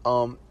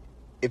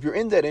 If you're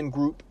in that in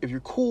group, if you're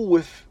cool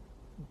with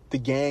the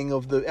gang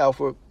of the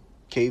alpha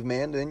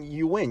caveman, then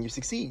you win, you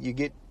succeed. You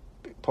get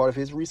part of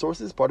his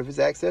resources, part of his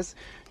access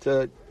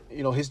to,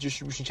 his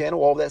distribution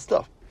channel, all that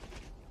stuff.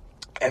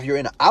 If you're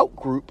in an out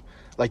group,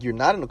 like you're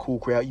not in a cool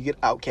crowd, you get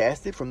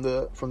outcasted from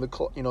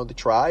the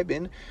tribe,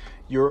 and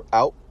you're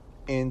out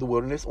in the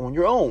wilderness on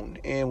your own.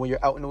 And when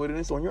you're out in the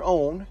wilderness on your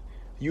own,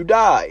 you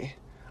die,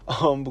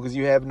 because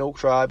you have no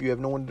tribe, you have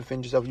no one to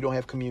defend yourself, you don't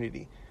have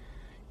community,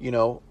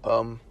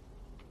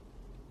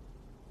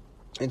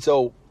 and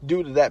so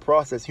due to that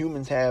process,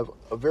 humans have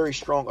a very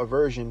strong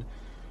aversion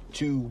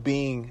to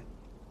being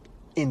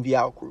in the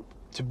out group,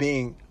 to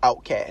being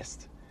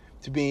outcast,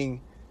 to being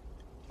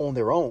on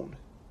their own,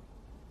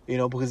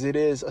 because it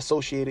is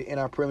associated in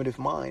our primitive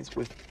minds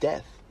with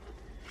death.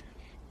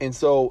 And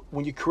so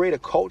when you create a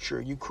culture,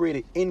 you create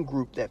an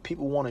in-group that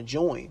people want to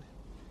join,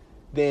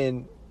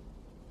 then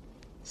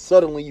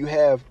suddenly you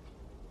have,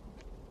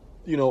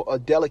 a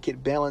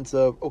delicate balance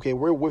of, okay,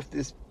 we're with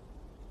this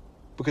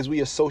because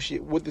we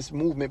associate with this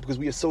movement, because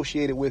we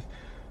associate it with,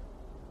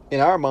 in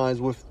our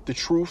minds, with the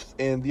truth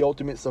and the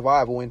ultimate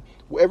survival. And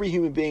every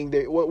human being,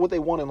 what they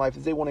want in life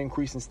is they want to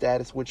increase in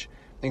status, which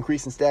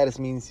increase in status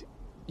means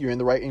you're in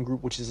the right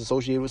in-group, which is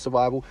associated with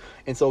survival.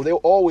 And so they'll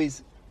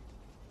always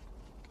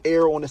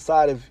err on the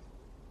side of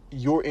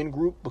your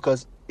in-group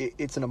because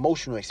it's an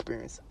emotional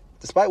experience.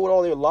 Despite what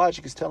all their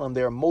logic is telling them,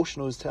 their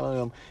emotional is telling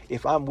them,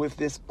 if I'm with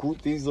this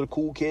group, these are the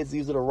cool kids,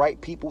 these are the right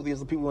people, these are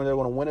the people that are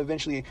going to win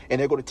eventually,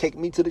 and they're going to take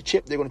me to the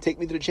chip, they're going to take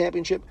me to the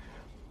championship,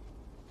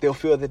 they'll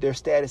feel that their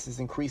status is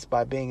increased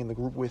by being in the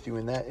group with you,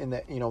 and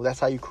that's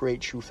how you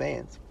create true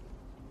fans.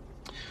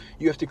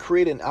 You have to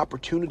create an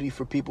opportunity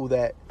for people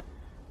that,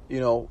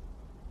 the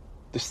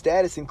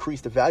status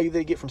increase, the value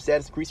they get from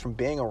status increase from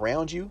being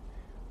around you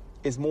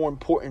is more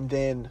important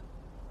than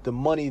the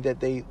money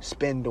that they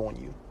spend on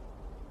you.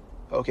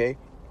 Okay?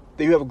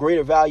 They have a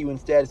greater value in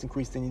status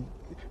increase than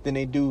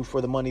they do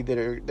for the money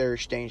that they're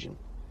exchanging.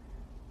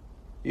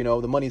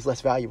 The money is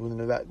less valuable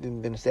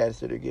than the status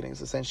that they're getting.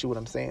 It's essentially what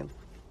I'm saying.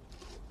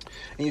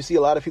 And you see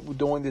a lot of people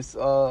doing this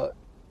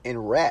in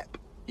rap.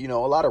 A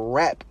lot of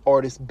rap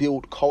artists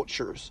build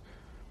cultures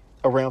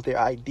around their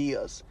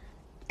ideas,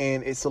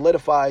 and it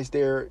solidifies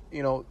their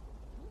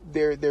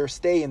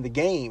stay in the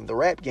game, the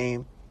rap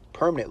game,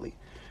 permanently.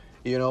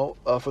 For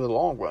the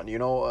long run.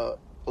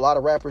 A lot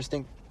of rappers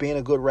think being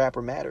a good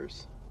rapper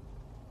matters.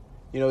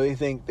 They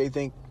think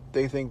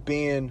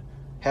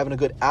having a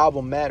good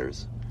album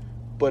matters.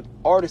 But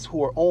artists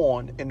who are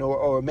on and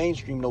or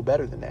mainstream know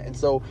better than that. And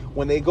so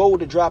when they go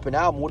to drop an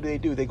album, what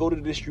do? They go to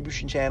the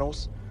distribution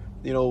channels,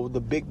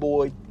 the big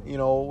boy,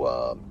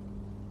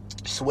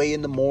 Sway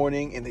in the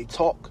Morning, and they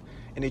talk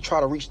and they try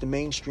to reach the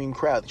mainstream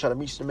crowd. They try to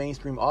reach the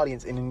mainstream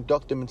audience and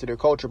induct them into their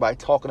culture by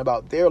talking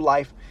about their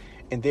life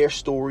and their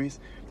stories.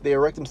 They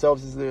erect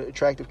themselves as an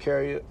attractive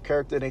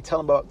character. They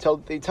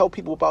tell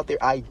people about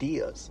their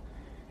ideas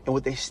and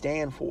what they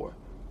stand for.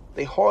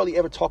 They hardly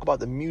ever talk about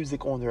the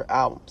music on their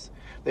albums.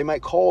 They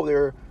might call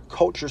their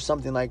culture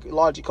something like,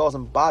 Logic calls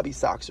them Bobby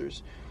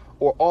Soxers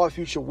or Odd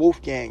Future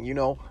Wolfgang.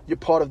 You're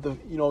part of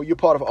you're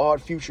part of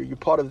Odd Future. You're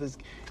part of this,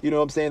 what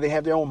I'm saying? They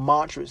have their own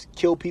mantras: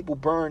 kill people,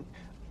 burn,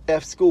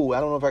 F school.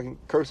 I don't know if I can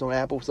curse on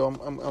Apple, so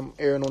I'm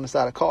erring on the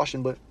side of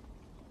caution, but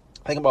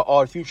think about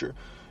Odd Future.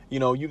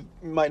 You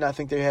might not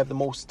think they have the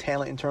most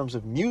talent in terms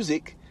of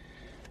music,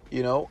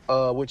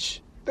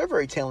 which they're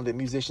very talented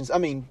musicians. I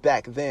mean,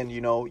 back then,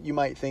 you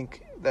might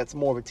think that's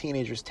more of a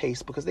teenager's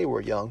taste because they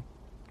were young.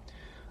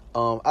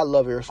 I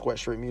love Earth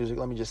Sweatshirt music.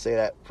 Let me just say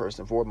that first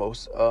and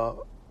foremost.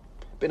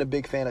 Been a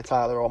big fan of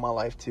Tyler all my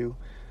life too.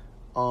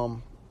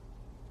 And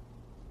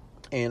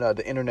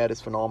the internet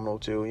is phenomenal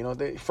too. You know,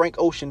 Frank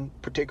Ocean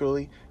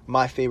particularly,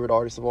 my favorite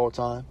artist of all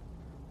time.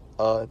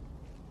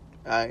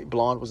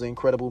 Blonde was an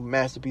incredible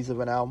masterpiece of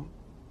an album.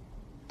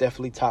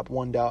 Definitely top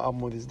one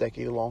album of this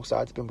decade,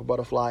 alongside To Pimp a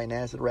Butterfly and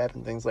Acid Rap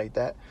and things like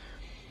that.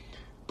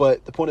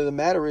 But the point of the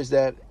matter is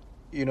that,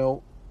 you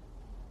know,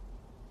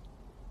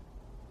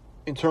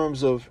 in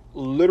terms of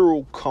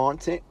literal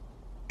content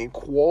and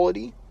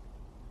quality,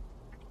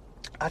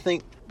 I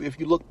think if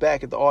you look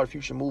back at the Art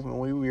Future movement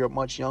when we were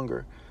much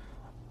younger,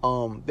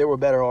 there were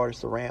better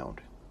artists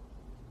around.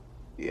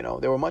 You know,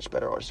 there were much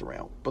better artists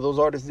around. But those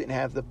artists didn't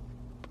have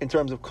in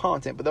terms of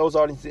content, but those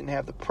artists didn't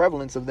have the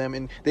prevalence of them,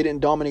 and they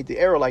didn't dominate the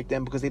era like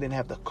them because they didn't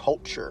have the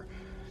culture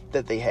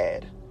that they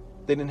had.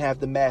 They didn't have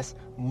the mass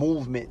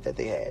movement that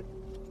they had.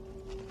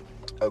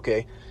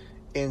 Okay?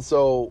 And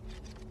so,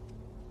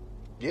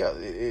 yeah,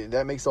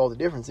 that makes all the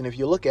difference. And if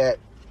you look at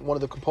one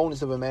of the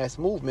components of a mass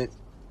movement,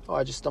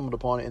 I just stumbled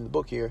upon it in the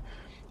book here.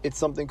 It's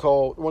something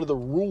called, one of the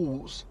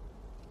rules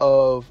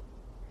of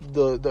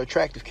the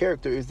attractive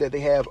character is that they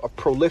have a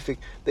prolific,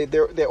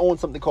 they're on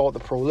something called the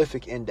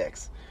prolific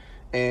index.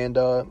 And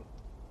the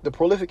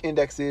prolific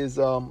index is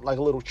like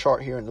a little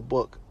chart here in the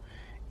book.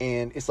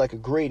 And it's like a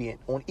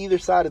gradient. On either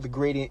side of the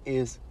gradient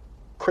is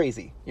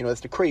crazy. You know, it's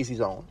the crazy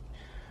zone.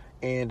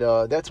 And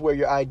that's where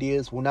your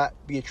ideas will not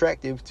be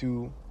attractive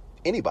to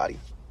anybody.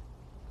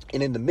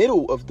 And in the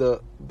middle of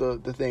the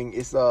thing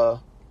is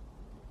the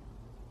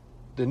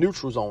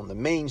neutral zone, the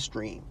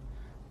mainstream.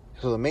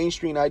 So the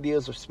mainstream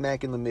ideas are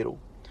smack in the middle.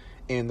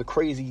 And the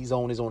crazy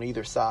zone is on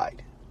either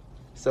side.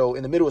 So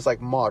in the middle, it's like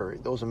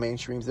moderate. Those are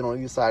mainstreams. Then on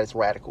either side, it's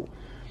radical.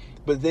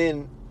 But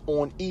then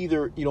on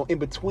either, you know, in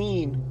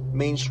between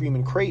mainstream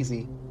and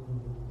crazy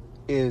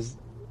is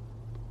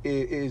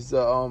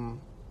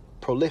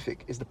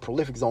prolific. Is the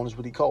prolific zone is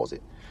what he calls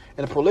it.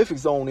 And the prolific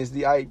zone is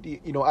the idea,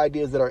 you know,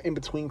 ideas that are in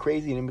between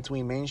crazy and in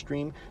between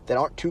mainstream, that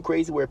aren't too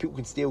crazy where people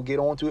can still get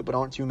onto it, but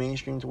aren't too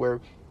mainstream to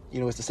where, you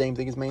know, it's the same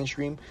thing as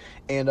mainstream.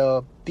 And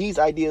these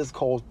ideas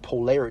called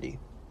polarity.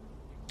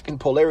 And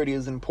polarity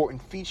is an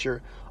important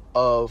feature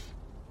of,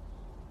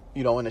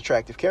 you know, an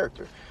attractive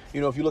character.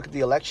 You know, if you look at the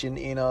election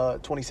in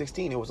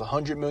 2016, it was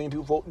 100 million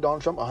people voted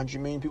Donald Trump,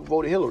 100 million people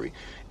voted Hillary.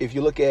 If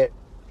you look at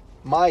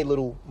my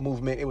little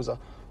movement, it was a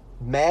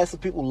mass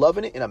of people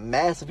loving it and a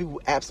mass of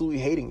people absolutely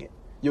hating it.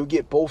 You'll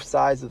get both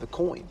sides of the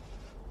coin.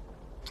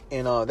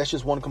 And that's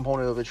just one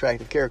component of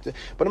attractive character.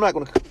 But I'm not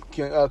going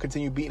to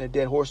continue beating a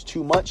dead horse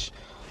too much.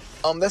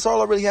 That's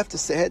all I really had to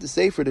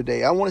say for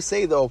today. I want to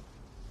say, though,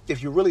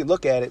 if you really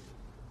look at it,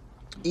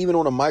 even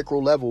on a micro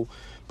level,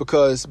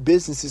 because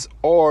businesses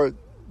are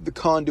the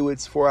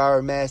conduits for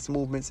our mass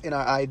movements and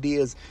our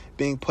ideas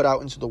being put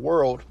out into the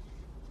world.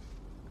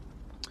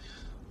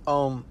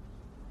 All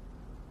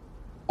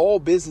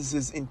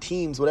businesses and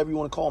teams, whatever you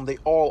want to call them, they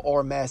all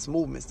are mass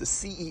movements. The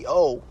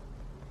CEO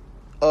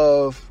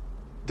of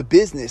the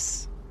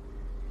business,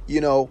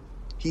 you know,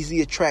 he's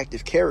the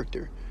attractive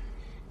character.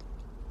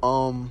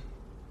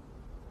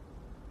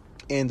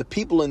 And the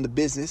people in the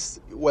business,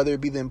 whether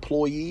it be the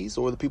employees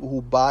or the people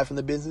who buy from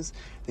the business,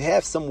 they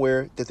have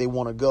somewhere that they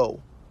want to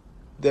go.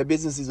 Their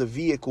business is a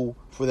vehicle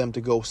for them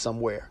to go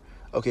somewhere.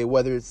 Okay,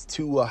 whether it's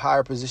to a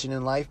higher position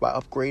in life by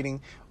upgrading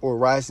or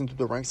rising through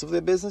the ranks of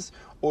their business,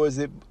 or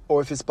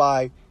if it's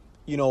by,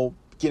 you know,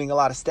 getting a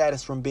lot of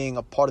status from being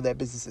a part of that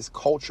business's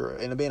culture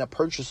and being a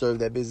purchaser of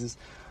that business,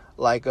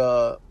 like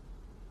you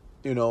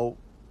know,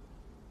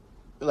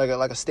 like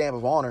a stamp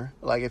of honor.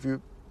 Like if you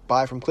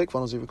buy from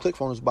ClickFunnels, if you're a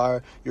ClickFunnels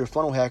buyer, you're a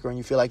funnel hacker and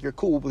you feel like you're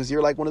cool because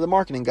you're like one of the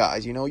marketing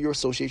guys. You know, you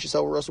associate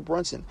yourself with Russell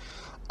Brunson.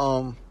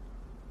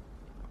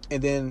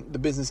 And then the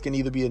business can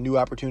either be a new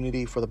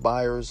opportunity for the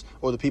buyers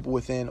or the people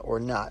within or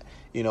not.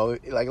 You know,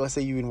 like let's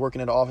say you've been working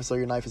at an office all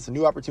your life. It's a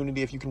new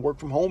opportunity if you can work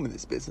from home in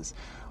this business.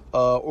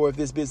 Or if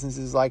this business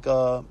is like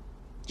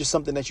just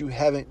something that you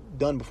haven't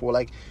done before.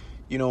 Like,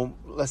 you know,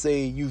 let's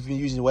say you've been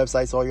using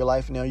websites all your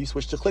life and now you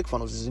switch to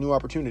ClickFunnels. It's a new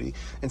opportunity.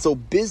 And so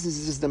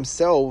businesses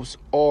themselves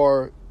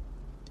are,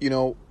 you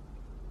know,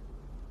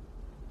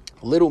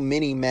 little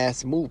mini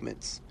mass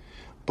movements.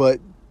 But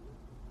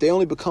they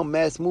only become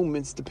mass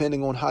movements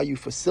depending on how you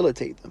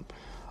facilitate them.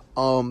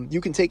 You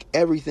can take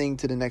everything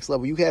to the next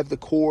level. You have the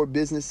core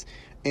business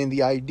and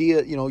the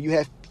idea, you know, you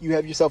have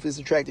yourself as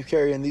attractive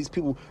carrier and these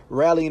people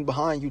rallying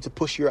behind you to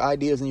push your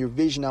ideas and your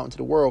vision out into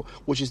the world,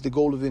 which is the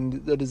goal of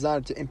the designer,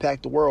 to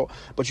impact the world.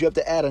 But you have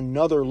to add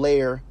another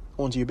layer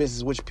onto your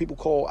business, which people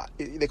call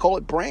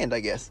it brand, I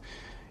guess.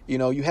 You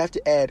know, you have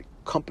to add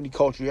company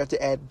culture. You have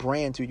to add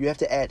brand to it. You have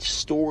to add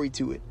story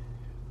to it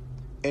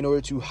in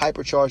order to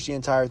hypercharge the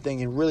entire thing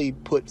and really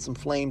put some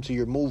flame to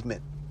your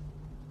movement.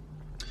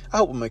 I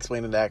hope I'm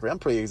explaining it accurately. I'm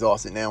pretty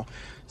exhausted now.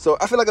 So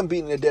I feel like I'm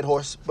beating a dead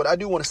horse, but I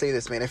do want to say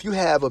this, man. If you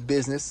have a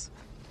business,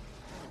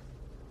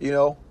 you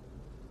know,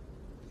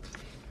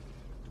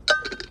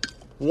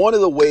 one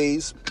of the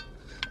ways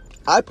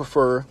I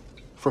prefer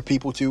for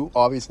people to,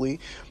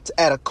 obviously,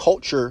 to add a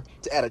culture,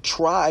 to add a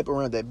tribe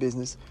around that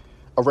business,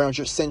 around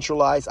your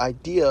centralized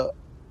idea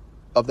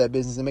of that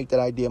business and make that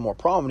idea more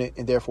prominent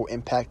and therefore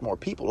impact more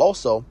people.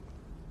 Also,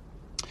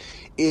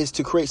 is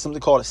to create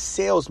something called a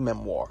sales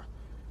memoir.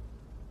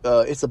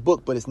 It's a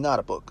book, but it's not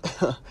a book.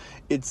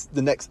 It's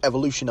the next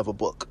evolution of a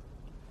book.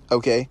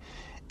 Okay?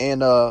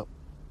 And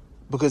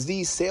because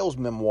these sales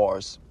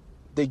memoirs,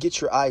 they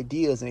get your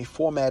ideas and they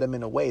format them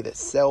in a way that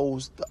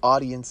sells the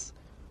audience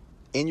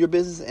in your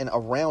business and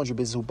around your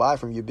business who buy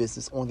from your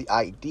business on the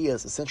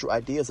ideas, essential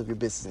ideas of your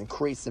business, and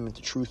creates them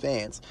into true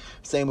fans.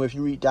 Same way if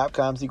you read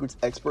 .com Secrets,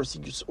 Expert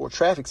Secrets, or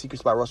Traffic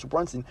Secrets by Russell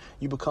Brunson,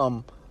 you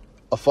become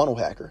a funnel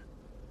hacker.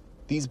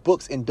 These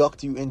books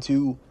induct you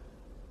into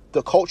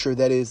the culture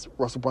that is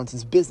Russell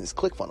Brunson's business,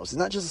 ClickFunnels. It's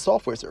not just a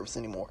software service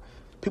anymore.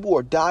 People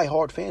are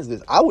die-hard fans of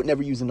this. I would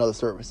never use another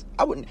service.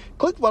 I wouldn't.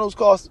 ClickFunnels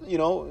costs,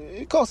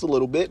 it costs a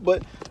little bit,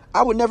 but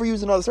I would never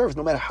use another service.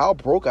 No matter how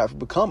broke I've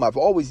become, I've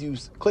always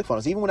used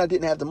ClickFunnels. Even when I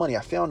didn't have the money,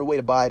 I found a way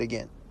to buy it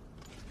again.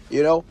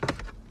 And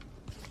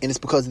it's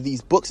because of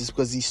these books. It's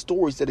because of these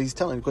stories that he's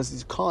telling, because of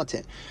his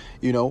content.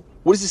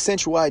 What is the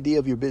central idea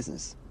of your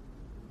business?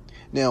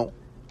 Now,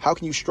 how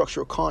can you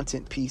structure a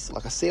content piece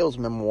like a sales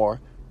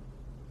memoir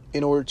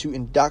in order to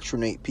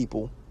indoctrinate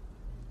people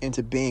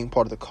into being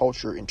part of the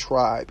culture and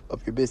tribe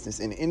of your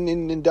business? And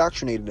in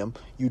indoctrinating them,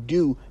 you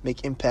do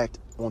make impact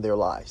on their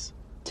lives.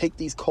 Take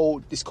this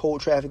cold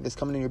traffic that's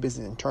coming in your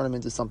business and turn them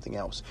into something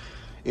else.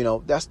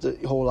 That's the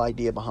whole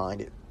idea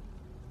behind it.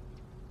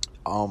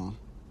 And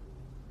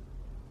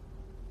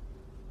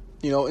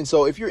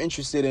so if you're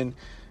interested in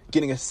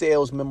getting a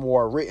sales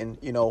memoir written,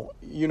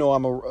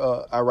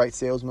 I write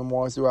sales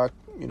memoirs through our,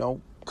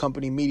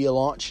 company Media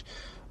Launch,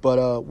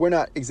 but we're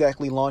not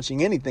exactly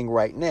launching anything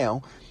right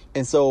now.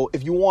 And so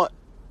if you want,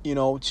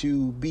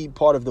 to be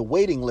part of the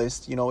waiting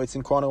list, it's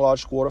in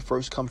chronological order,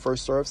 first come,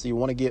 first serve. So you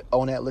want to get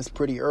on that list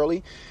pretty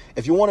early.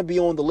 If you want to be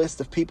on the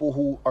list of people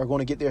who are going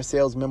to get their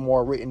sales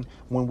memoir written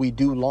when we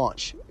do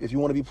launch, if you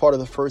want to be part of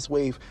the first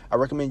wave, I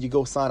recommend you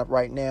go sign up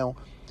right now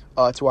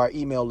to our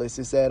email list.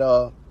 It's at,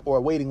 or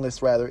a waiting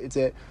list rather. It's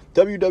at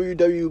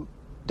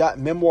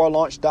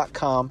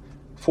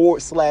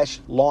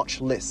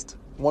www.memoirlaunch.com/launch list.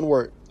 One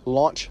word,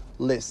 launch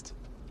list.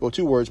 Well,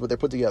 two words, but they're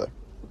put together.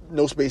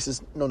 No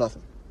spaces, no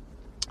nothing.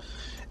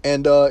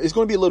 And it's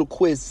going to be a little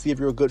quiz to see if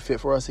you're a good fit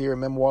for us here at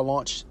Memoir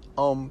Launch,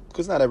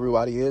 because not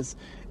everybody is.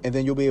 And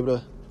then you'll be able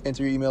to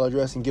enter your email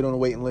address and get on the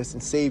waiting list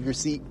and save your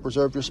seat,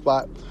 reserve your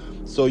spot,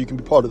 so you can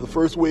be part of the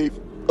first wave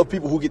of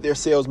people who get their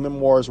sales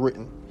memoirs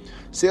written.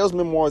 Sales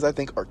memoirs, I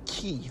think, are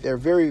key. They're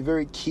very,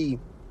 very key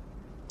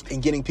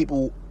in getting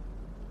people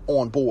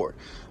on board,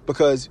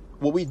 because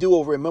what we do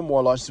over at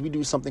Memoir Launch is we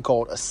do something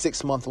called a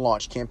 6-month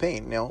launch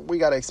campaign. Now, we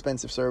got an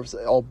expensive service,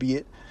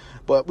 albeit,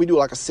 but we do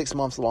like a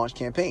 6-month launch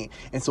campaign.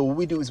 And so what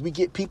we do is we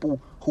get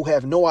people who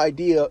have no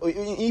idea,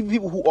 even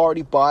people who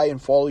already buy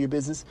and follow your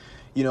business,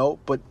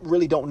 but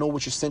really don't know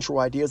what your central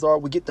ideas are.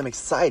 We get them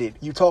excited.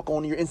 You talk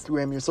on your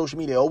Instagram, your social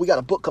media, we got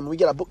a book coming. We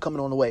got a book coming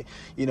on the way.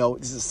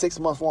 This is a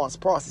 6-month launch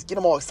process. Get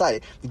them all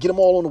excited. Get them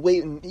all on the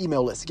waiting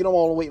email list.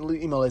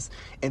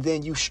 And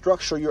then you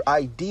structure your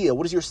idea.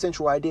 What is your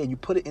central idea? You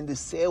put it in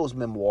this sales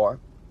memoir.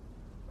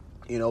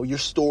 Your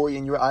story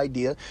and your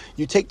idea.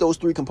 You take those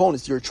 3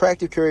 components, your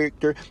attractive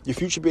character, your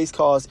future-based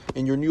cause,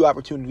 and your new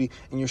opportunity,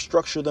 and you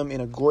structure them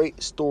in a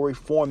great story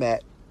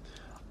format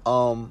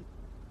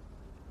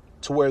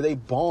to where they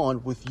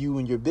bond with you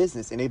and your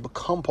business, and they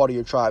become part of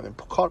your tribe and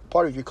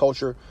part of your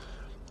culture,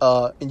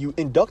 and you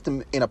induct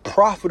them in a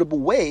profitable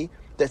way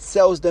that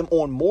sells them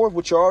on more of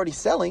what you're already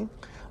selling.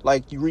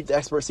 Like you read the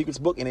Expert Secrets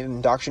book and it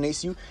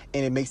indoctrinates you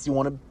and it makes you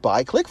want to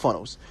buy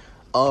ClickFunnels.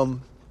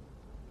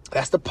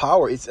 That's the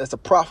power. That's a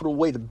profitable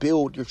way to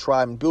build your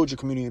tribe and build your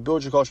community and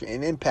build your culture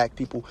and impact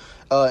people.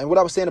 And what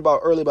I was saying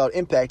earlier about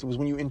impact was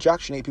when you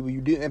indoctrinate people, you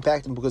do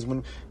impact them, because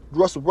when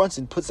Russell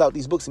Brunson puts out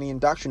these books and he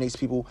indoctrinates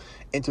people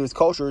into his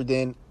culture,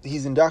 then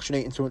he's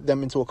indoctrinating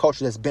them into a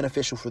culture that's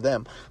beneficial for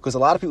them. Because a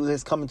lot of people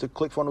that's come into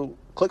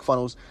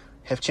ClickFunnels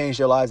have changed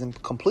their lives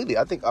and completely.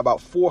 I think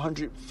about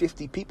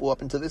 450 people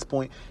up until this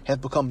point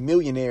have become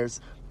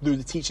millionaires through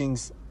the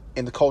teachings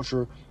and the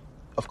culture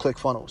of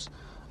ClickFunnels.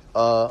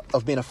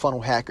 Of being a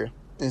funnel hacker.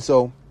 And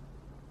so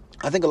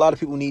I think a lot of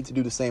people need to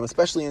do the same,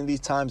 especially in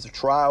these times of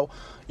trial,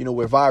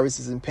 where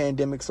viruses and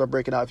pandemics are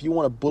breaking out. If you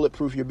want to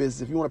bulletproof your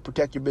business, if you want to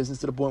protect your business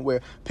to the point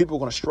where people are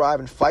going to strive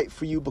and fight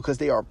for you because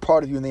they are a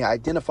part of you and they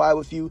identify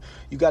with you,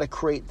 you got to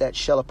create that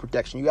shell of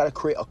protection. You got to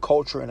create a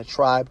culture and a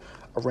tribe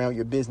around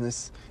your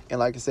business. And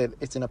like I said,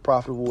 it's in a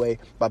profitable way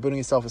by building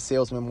yourself a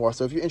sales memoir.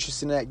 So if you're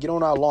interested in that, get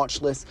on our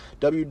launch list,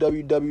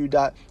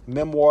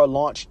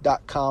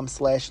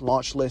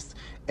 www.memoirlaunch.com/launch list,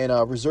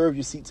 and reserve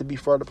your seat to be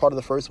part of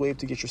the first wave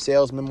to get your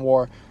sales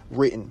memoir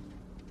written.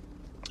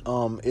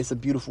 It's a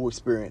beautiful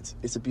experience.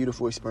 It's a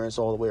beautiful experience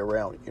all the way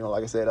around.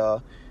 Like I said,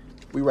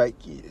 we write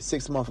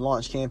 6-month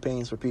launch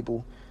campaigns for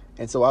people.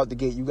 And so out the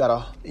gate, you got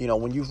to,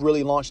 when you've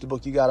really launched the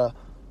book, you got a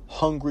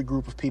hungry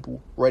group of people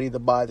ready to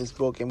buy this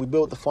book. And we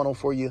built the funnel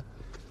for you.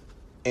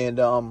 And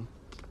when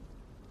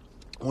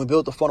we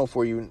built the funnel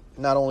for you,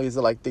 not only is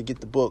it like they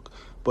get the book,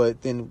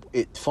 but then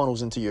it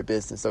funnels into your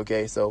business.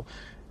 Okay, so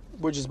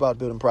we're just about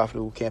building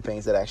profitable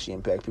campaigns that actually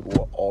impact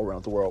people all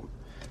around the world.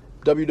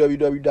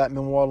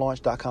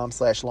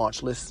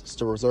 www.memoirlaunch.com/launch lists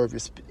to reserve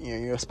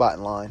your spot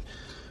in line.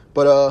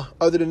 But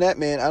other than that,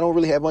 man, I don't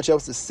really have much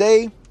else to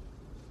say.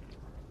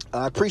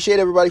 I appreciate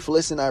everybody for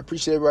listening. I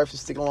appreciate everybody for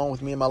sticking along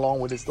with me and my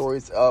long-winded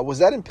stories. Was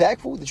that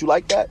impactful? Did you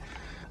like that?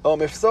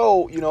 If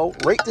so,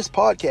 rate this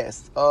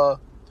podcast.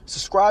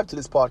 Subscribe to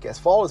this podcast.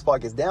 Follow this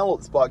podcast. Download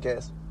this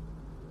podcast.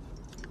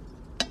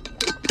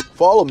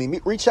 Follow me.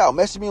 Reach out.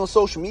 Message me on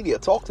social media.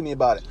 Talk to me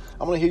about it.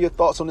 I want to hear your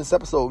thoughts on this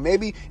episode.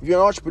 Maybe if you're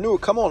an entrepreneur,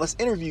 come on. Let's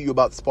interview you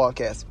about this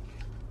podcast.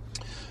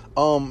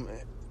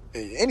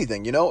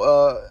 Anything,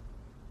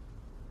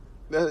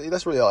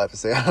 that's really all I have to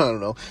say. I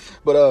don't know.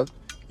 But,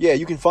 yeah,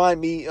 you can find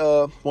me,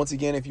 once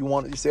again, if you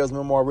want your sales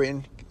memoir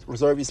written,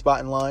 reserve your spot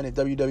in line at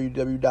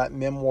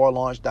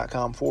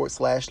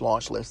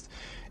www.memoirlaunch.com/launch list.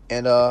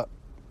 And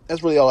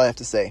that's really all I have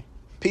to say.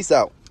 Peace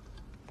out.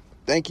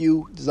 Thank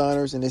you,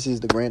 designers. And this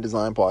is the Grand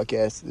Design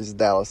Podcast. This is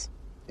Dallas,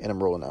 and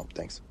I'm rolling out.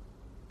 Thanks.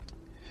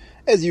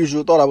 As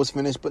usual, thought I was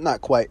finished, but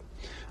not quite.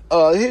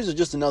 Here's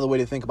just another way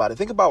to think about it.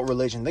 Think about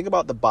religion. Think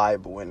about the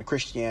Bible and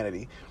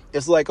Christianity.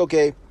 It's like,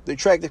 okay, the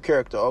attractive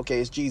character, okay,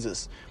 it's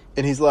Jesus.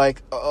 And he's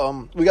like,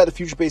 we got the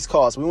future-based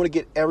cause. We want to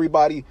get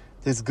everybody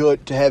that's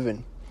good to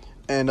heaven.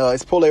 And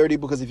it's polarity,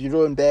 because if you're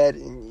doing bad,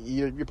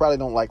 you probably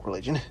don't like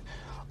religion.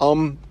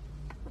 And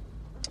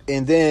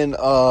then,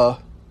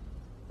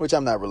 which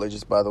I'm not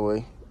religious, by the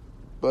way.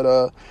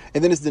 But,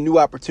 and then it's the new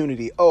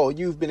opportunity. Oh,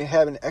 you've been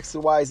having X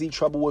and Y, Z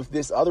trouble with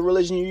this other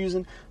religion you're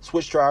using.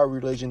 Switch to our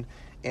religion,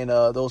 and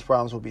those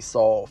problems will be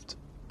solved.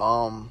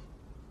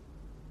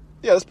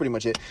 Yeah, that's pretty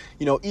much it.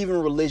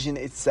 Even religion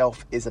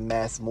itself is a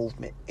mass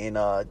movement, and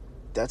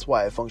that's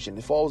why it functions.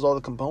 It follows all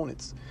the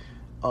components.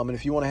 And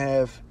if you want to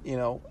have,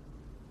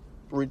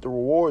 reap the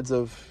rewards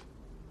of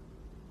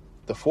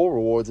the full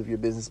rewards of your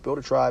business, build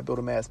a tribe, build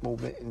a mass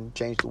movement, and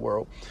change the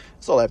world.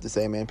 That's all I have to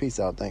say, man. Peace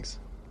out. Thanks.